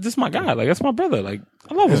 oh, this is my guy. Like, that's my brother. Like,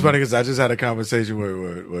 I love him. It's funny because I just had a conversation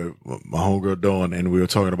with my homegirl Dawn, and we were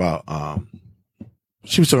talking about,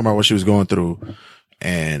 she was talking about what she was going through,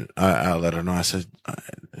 and I let her know. I said,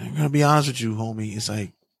 I'm gonna be honest with you, homie. It's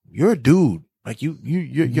like, you're a dude. Like, you're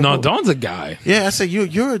no, Dawn's a guy. Yeah, I said,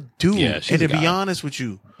 you're a dude. Yeah, and to be honest with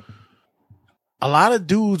you, a lot of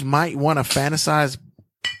dudes might want to fantasize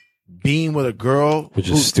being with a girl which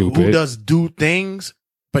is stupid, who does dude things,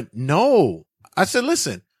 but no. I said,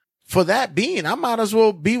 listen, for that being, I might as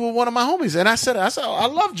well be with one of my homies. And I said, I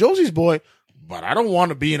love Josie's boy, but I don't want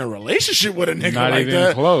to be in a relationship with a nigga not like even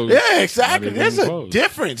that. Close. Yeah, exactly. There's a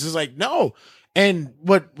difference. It's like, no. And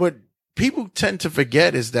what people tend to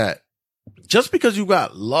forget is that just because you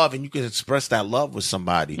got love and you can express that love with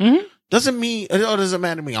somebody, doesn't mean it doesn't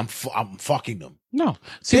matter to me. I'm fucking them. No.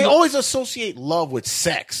 See, They always associate love with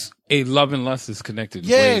sex. a love and lust is connected.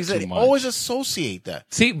 Yeah, way exactly. Too much. Always associate that.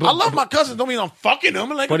 See, but, I love my cousins. Don't mean I'm fucking them.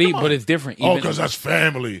 Like, but, come on. but it's different. Oh, Even, because that's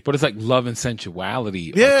family. but it's like love and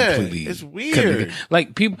sensuality. Yeah, are completely it's weird. connected.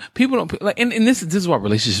 Like people don't like, and this is why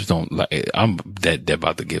relationships don't like. I'm dead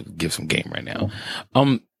about to give some game right now.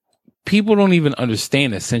 People don't even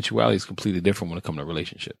understand that sensuality is completely different when it comes to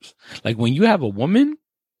relationships. Like when you have a woman,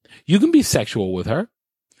 you can be sexual with her.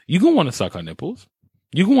 You can want to suck her nipples.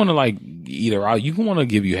 You can want to like eat her out. You can want to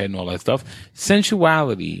give you head and all that stuff.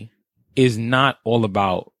 Sensuality is not all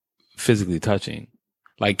about physically touching.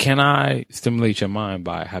 Like, can I stimulate your mind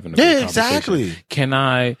by having a good conversation? Exactly. Can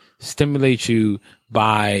I stimulate you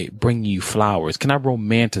by bringing you flowers? Can I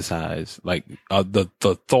romanticize like the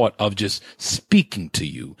thought of just speaking to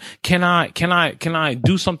you? Can I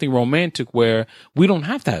do something romantic where we don't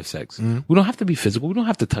have to have sex? Mm-hmm. We don't have to be physical. We don't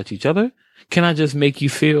have to touch each other. Can I just make you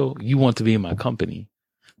feel you want to be in my company?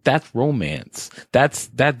 That's romance. That's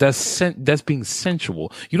being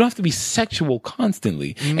sensual. You don't have to be sexual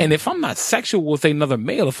constantly. Mm-hmm. And if I'm not sexual with another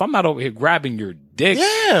male, if I'm not over here grabbing your dick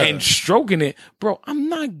and stroking it, bro, I'm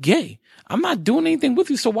not gay. I'm not doing anything with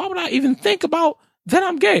you. So why would I even think about that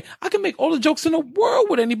I'm gay? I can make all the jokes in the world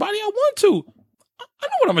with anybody I want to. I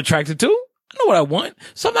know what I'm attracted to. I know what I want.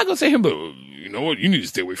 So I'm not going to say him, but you know what? You need to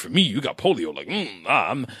stay away from me. You got polio. Like,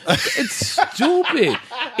 it's stupid.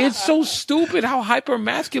 It's so stupid how hyper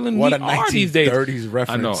masculine we are these days. 1930s reference.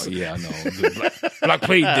 I know. Yeah, I know. Black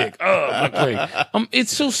plague dick. Black plague.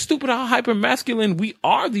 It's so stupid how hyper masculine we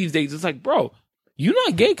are these days. It's like, bro, you're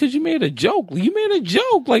not gay because you made a joke. You made a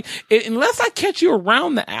joke. Like, unless I catch you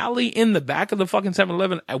around the alley in the back of the fucking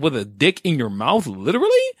 7-Eleven with a dick in your mouth,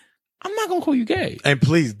 literally, I'm not gonna call you gay. And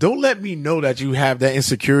please don't let me know that you have that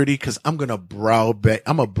insecurity, because I'm gonna browbeat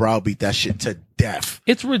that shit to death.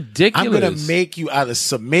 It's ridiculous. I'm gonna make you either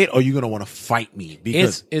submit or you're gonna want to fight me,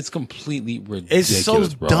 because it's completely ridiculous. it's so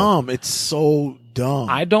bro. dumb. It's so dumb.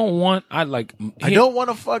 I don't want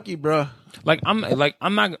to fuck you, bro.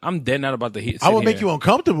 I'm dead not about to hit. I will make you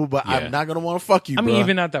uncomfortable, but Yeah. I'm not gonna want to fuck you. I mean, bruh.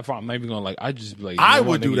 even not that far. I'm not even gonna I just be like, I you know would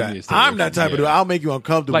what, do nigga, you need to that. stay away I'm that from type me. of dude. I'll make you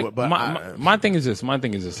uncomfortable. Like but my thing is this.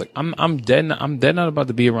 I'm dead not about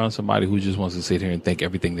to be around somebody who just wants to sit here and think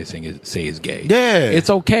everything they say is gay. Yeah. It's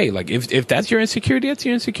okay. Like if that's your insecurity, that's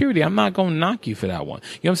your insecurity. I'm not gonna knock you for that one. You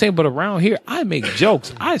know what I'm saying? But around here, I make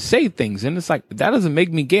jokes. I say things, and it's like that doesn't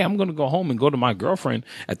make me gay. I'm gonna go home and go to my girlfriend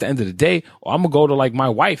at the end of the day, or I'm gonna go to like my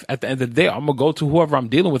wife at the end of the day. Or I'm gonna go to whoever I'm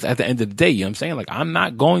dealing with at the end of the day. You know what I'm saying? Like I'm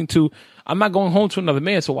not going home to another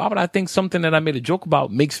man. So why would I think something that I made a joke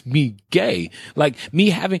about makes me gay? Like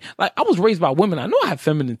me having, like I was raised by women. I know I have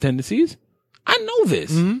feminine tendencies. I know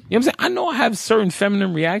this. You know what I'm saying? I know I have certain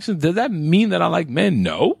feminine reactions. Does that mean that I like men?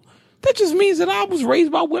 No. That just means that I was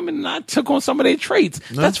raised by women and I took on some of their traits.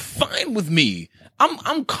 No. That's fine with me.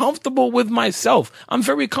 I'm comfortable with myself. I'm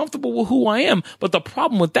very comfortable with who I am. But the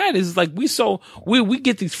problem with that is like we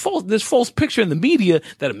get this false picture in the media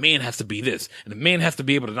that a man has to be this and a man has to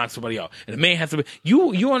be able to knock somebody out and a man has to be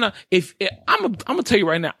I'm gonna tell you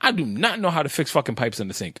right now, I do not know how to fix fucking pipes in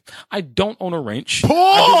the sink. I don't own a wrench.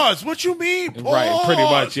 Pause. What you mean? Pause. Right, pretty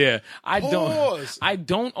much, yeah. I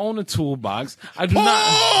don't own a toolbox. I do not.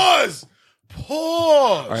 Pause.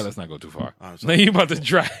 All right, let's not go too far. Now you about to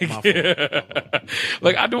drag.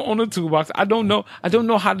 Like I don't own a toolbox. I don't know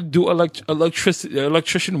how to do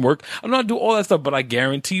electrician work. I don't know how to do all that stuff, but I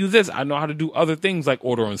guarantee you this: I know how to do other things like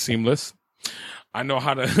order on Seamless. I know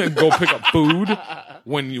how to go pick up food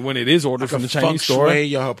when it is ordered from the Chinese store. Feng shui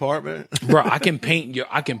your apartment, bro. I can paint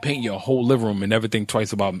your whole living room and everything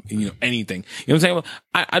twice about anything. You know what I'm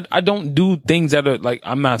saying? I don't do things that are like,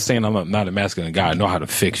 I'm not saying I'm not a masculine guy. I know how to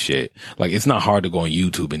fix shit. Like it's not hard to go on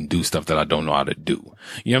YouTube and do stuff that I don't know how to do.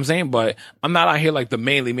 You know what I'm saying? But I'm not out here like the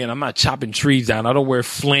manly man. I'm not chopping trees down. I don't wear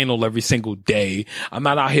flannel every single day. I'm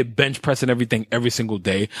not out here bench pressing everything every single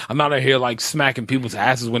day. I'm not out here like smacking people's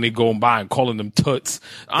asses when they go by and calling them toots.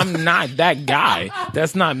 I'm not that guy.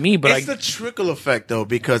 That's not me. But it's the trickle effect though,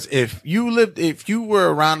 because if you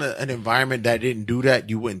were around an environment that didn't do that,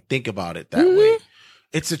 you wouldn't think about it that way.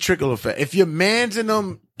 It's a trickle effect. If your mans in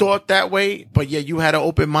them thought that way, but yeah, you had an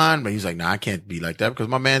open mind, but he's like, nah, I can't be like that because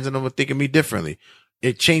my mans in them are thinking me differently.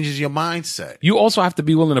 It changes your mindset. You also have to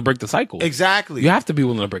be willing to break the cycle. Exactly. You have to be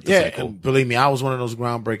willing to break the cycle. And believe me, I was one of those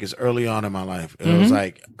groundbreakers early on in my life. It was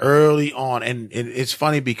like early on. And it's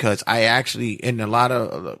funny because I actually, in a lot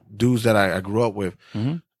of dudes that I grew up with,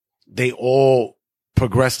 they all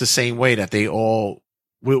progressed the same way, that they all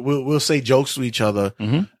we'll say jokes to each other,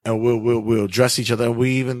 and we'll dress each other. And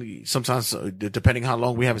we even sometimes, depending how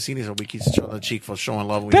long we haven't seen each other, we kiss each other on the cheek for showing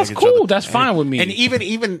love. We That's hug each cool. other. That's fine with me. And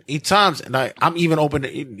even at times, and I'm even open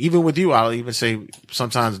to, even with you, I'll even say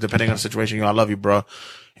sometimes, depending on the situation, I love you, bro.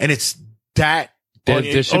 And it's that.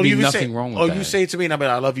 There should be nothing wrong with that. Oh, you say it to me and I mean,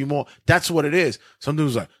 I love you more. That's what it is. Some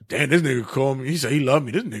dude's like, damn, this nigga called me. He said he loved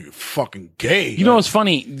me. This nigga fucking gay. You know what's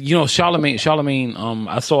funny? You know, Charlemagne,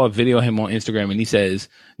 I saw a video of him on Instagram and he says,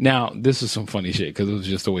 now, this is some funny shit because it was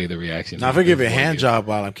just the way the reaction. Now, if I give you a hand job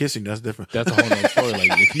while I'm kissing, that's different. That's a whole nother story.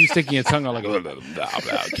 Like, if you sticking your tongue out like,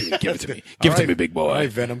 give it to me. Give it to me, big boy. All right,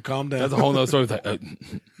 Venom, calm down. That's a whole nother story. It's like,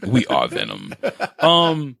 we are Venom.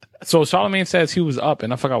 So Charlemagne says he was up,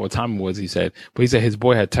 and I forgot what time it was, he said. But he said his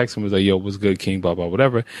boy had texted him, was like, yo, what's good, King, blah, blah,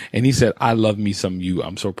 whatever. And he said, I love me some you.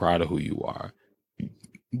 I'm so proud of who you are.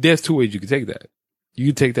 There's two ways you can take that. You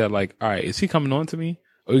can take that like, all right, is he coming on to me?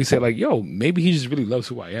 Or you can say like, yo, maybe he just really loves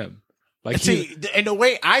who I am. Like, see, and the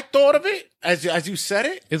way I thought of it, as you said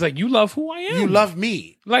it, it's like, you love who I am. You love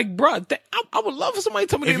me. Like, bro, I would love for somebody to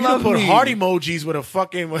tell me if they love me. If you put heart emojis with a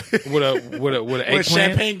fucking with an eggplant, with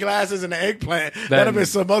champagne glasses and an eggplant, that'd have been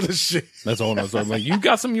some other shit. That's a whole nother story. Like, you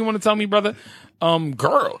got something you want to tell me, brother?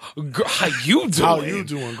 Girl, how you doing? How you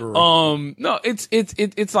doing, girl? No,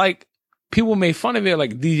 it's like, people made fun of it,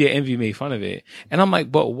 like DJ Envy made fun of it. And I'm like,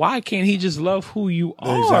 but why can't he just love who you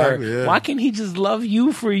are? Exactly, yeah. Why can't he just love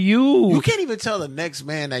you for you? You can't even tell the next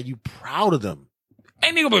man that you proud of them.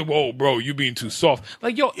 And nigga be like, whoa, bro, you being too soft.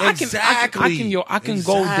 Like, yo, exactly. I can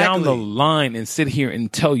go down the line and sit here and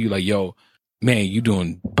tell you, like, yo, man, you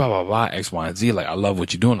doing blah, blah, blah, X, Y, and Z. Like, I love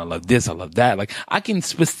what you're doing. I love this. I love that. Like, I can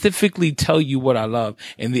specifically tell you what I love.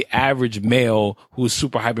 And the average male who is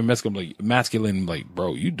super hyper masculine, like,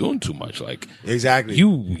 bro, you doing too much. Like, exactly.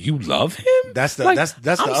 You love him? That's the, like, that's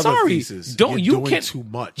the I'm other sorry. thesis. You're doing too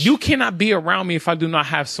much. You cannot be around me if I do not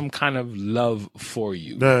have some kind of love for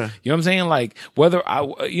you. You know what I'm saying? Like, whether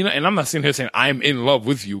and I'm not sitting here saying I'm in love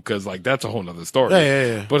with you, cause like, that's a whole nother story.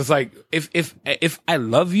 Yeah. But it's like, if I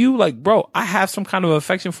love you, like, bro, I have some kind of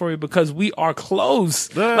affection for you because we are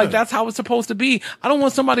close. Yeah. Like, that's how it's supposed to be. I don't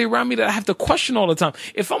want somebody around me that I have to question all the time.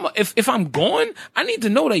 If I'm gone, I need to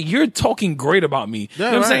know that you're talking great about me. You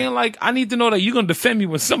know what I'm saying? Like, I need to know that you're going to defend me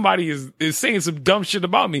when somebody is saying some dumb shit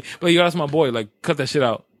about me. But yo, that's my boy. Like, cut that shit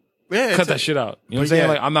out. Yeah, cut that shit out. You know what I'm saying?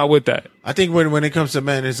 Like, I'm not with that. I think when it comes to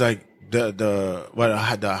men, it's like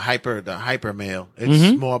the hyper male.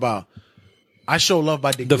 It's more about, I show love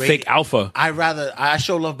by degrading. The fake alpha. I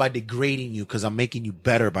show love by degrading you because I'm making you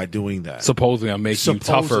better by doing that. Supposedly I'm making you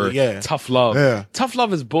tougher. Yeah. Tough love. Yeah. Tough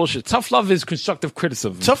love is bullshit. Tough love is constructive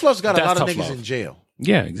criticism. Tough love's got That's a lot of tough niggas love. in jail.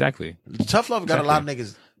 Yeah, exactly. Tough love got a lot of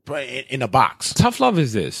niggas in a box. Tough love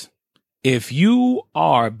is this. If you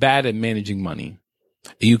are bad at managing money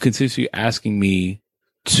and you continuously asking me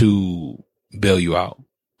to bail you out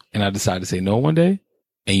and I decide to say no one day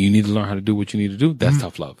and you need to learn how to do what you need to do, that's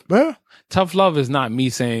tough love. Yeah. Tough love is not me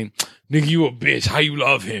saying, nigga, you a bitch. How you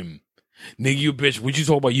love him? Nigga, you a bitch. What you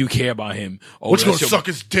talk about? You care about him. Oh, what, you gonna suck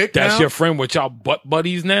his dick That's now? your friend with y'all butt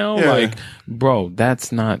buddies now? Yeah. Like, bro,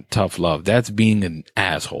 that's not tough love. That's being an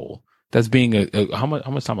asshole. That's being how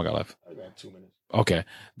much time I got left? I got 2 minutes. Okay.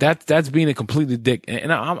 That's being a completely dick.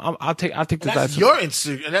 And I'll take this. That's your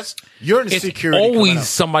insecurity. It's always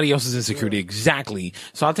somebody else's insecurity. Yeah. Exactly.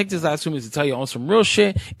 So I'll take this last 2 minutes to tell you on some real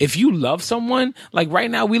shit. If you love someone, like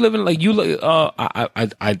right now we live in, like,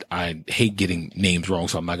 I hate getting names wrong,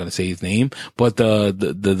 so I'm not going to say his name, but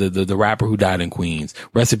the rapper who died in Queens,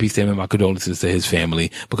 rest in peace to him and my condolences to his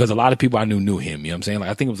family, because a lot of people I knew him. You know what I'm saying? Like,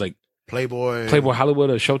 I think it was like Playboy Hollywood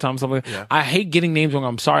or Showtime, something like that. Yeah. I hate getting names wrong.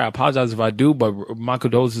 I'm sorry. I apologize if I do, but my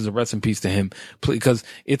condolences and rest in peace to him. Because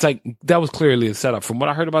it's like, that was clearly a setup. From what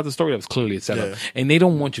I heard about the story, that was clearly a setup. Yeah. And they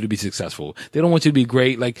don't want you to be successful. They don't want you to be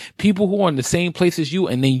great. Like, people who are in the same place as you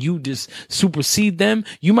and then you just supersede them.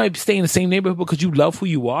 You might stay in the same neighborhood because you love who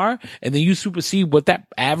you are, and then you supersede what that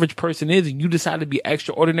average person is, and you decide to be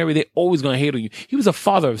extraordinary. They're always going to hate on you. He was a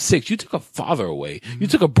father of 6. You took a father away. You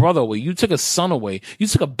took a brother away. You took a son away. You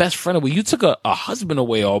took a best friend away. You took a husband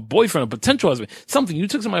away, or a boyfriend, a potential husband, something. You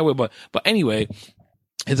took somebody away. But anyway,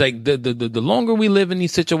 it's like the longer we live in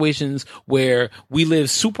these situations where we live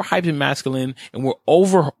super hyper masculine and we're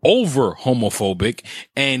over homophobic,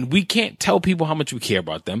 and we can't tell people how much we care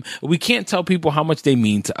about them. We can't tell people how much they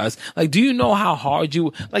mean to us. Like, do you know how hard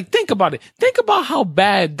think about it. Think about how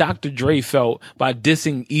bad Dr. Dre felt by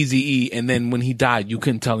dissing Eazy-E, and then when he died, you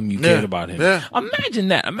couldn't tell him you cared about him. Yeah. Imagine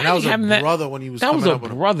that. Imagine that was having a brother when he was that was coming a up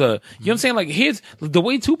with brother. You know what I'm saying? Like, here's the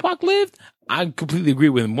way Tupac lived. I completely agree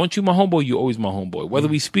with him. Once you my homeboy, you always my homeboy. Whether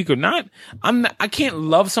we speak or not, I can't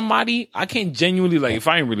love somebody. I can't genuinely, like, if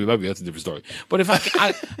I ain't really love you, that's a different story. But if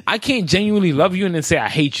I can't genuinely love you and then say I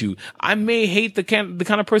hate you. I may hate the kind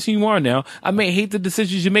of person you are now. I may hate the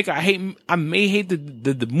decisions you make. I may hate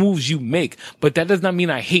the moves you make, but that does not mean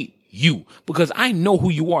I hate you, because I know who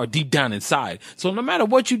you are deep down inside. So no matter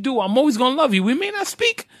what you do, I'm always going to love you. We may not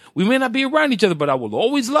speak. We may not be around each other, but I will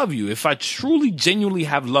always love you if I truly, genuinely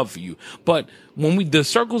have love for you. But when the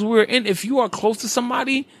circles we're in, if you are close to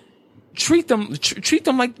somebody, treat them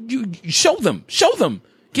like you show them.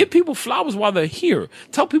 Give people flowers while they're here.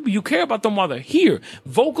 Tell people you care about them while they're here.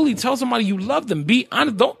 Vocally tell somebody you love them. Be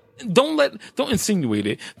honest. Don't insinuate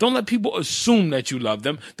it. Don't let people assume that you love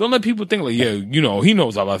them. Don't let people think like, yeah, he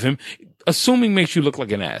knows I love him. Assuming makes you look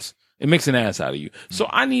like an ass. It makes an ass out of you. So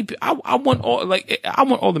I want all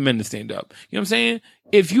the men to stand up. You know what I'm saying?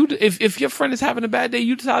 If your friend is having a bad day,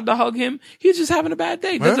 you decide to hug him, he's just having a bad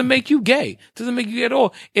day. Doesn't make you gay. Doesn't make you gay at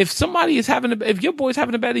all. If your boy's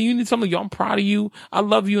having a bad day, you need something, yo, I'm proud of you. I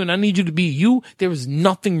love you and I need you to be you. There is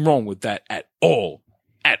nothing wrong with that at all.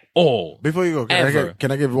 At all. Before you go,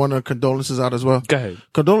 can I give one of the condolences out as well? Go ahead.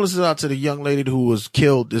 Condolences out to the young lady who was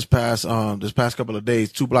killed this past couple of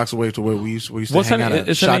days, 2 blocks away to where we used to hang out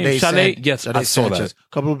at. Sade? Yes, I saw that. A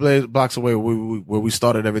couple of blocks away where we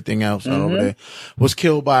started everything else over there. Was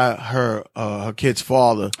killed by her kid's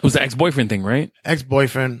father. It was the ex-boyfriend thing, right?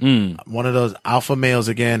 Ex-boyfriend. One of those alpha males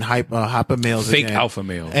again, hyper males Fake again. alpha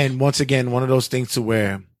males. And once again, one of those things to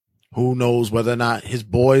where who knows whether or not his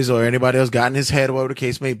boys or anybody else got in his head, whatever the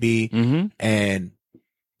case may be. And,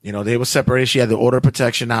 they were separated. She had the order of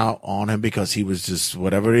protection out on him because he was just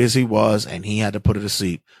whatever it is he was, and he had to put her to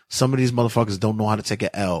sleep. Some of these motherfuckers don't know how to take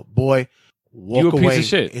an L. Boy, walk away. Piece of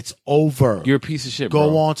shit. It's over. You're a piece of shit, Go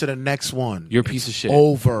bro. on to the next one. You're a piece of shit.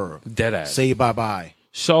 Over. Dead ass. Say bye-bye.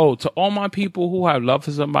 So to all my people who have love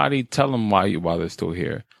for somebody, tell them while they're still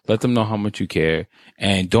here. Let them know how much you care,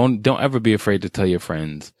 and don't ever be afraid to tell your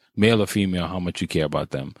friends, male or female, how much you care about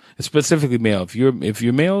them. And specifically male. If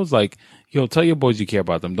you're males, like, tell your boys you care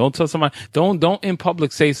about them. Don't tell somebody, don't in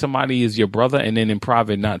public say somebody is your brother and then in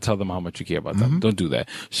private not tell them how much you care about them. Don't do that.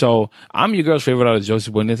 So I'm your girl's favorite artist,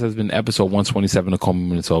 Josie Boy, and this has been episode 127 of Call Me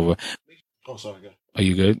When It's Over. Oh, sorry, good. Are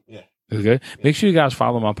you good? Yeah. Is good? Make sure you guys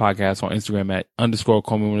follow my podcast on Instagram at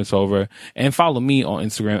 _Call Me When It's Over, and follow me on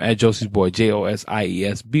Instagram at Josie's Boy,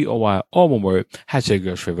 JOSIESBOY, all one word, #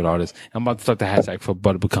 girl's favorite artist. I'm about to start the hashtag for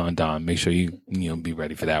Butter Pecan Don. Make sure you be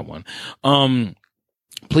ready for that one.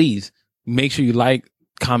 Please make sure you like,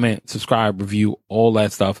 comment, subscribe, review, all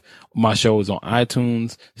that stuff. My show is on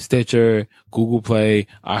iTunes, Stitcher, Google Play,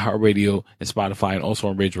 iHeartRadio, and Spotify, and also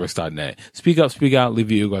on RageWorks.net. Speak up, speak out,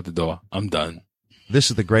 leave your ego at the door. I'm done. This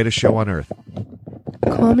is the greatest show on earth.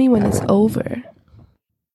 Call me when it's over.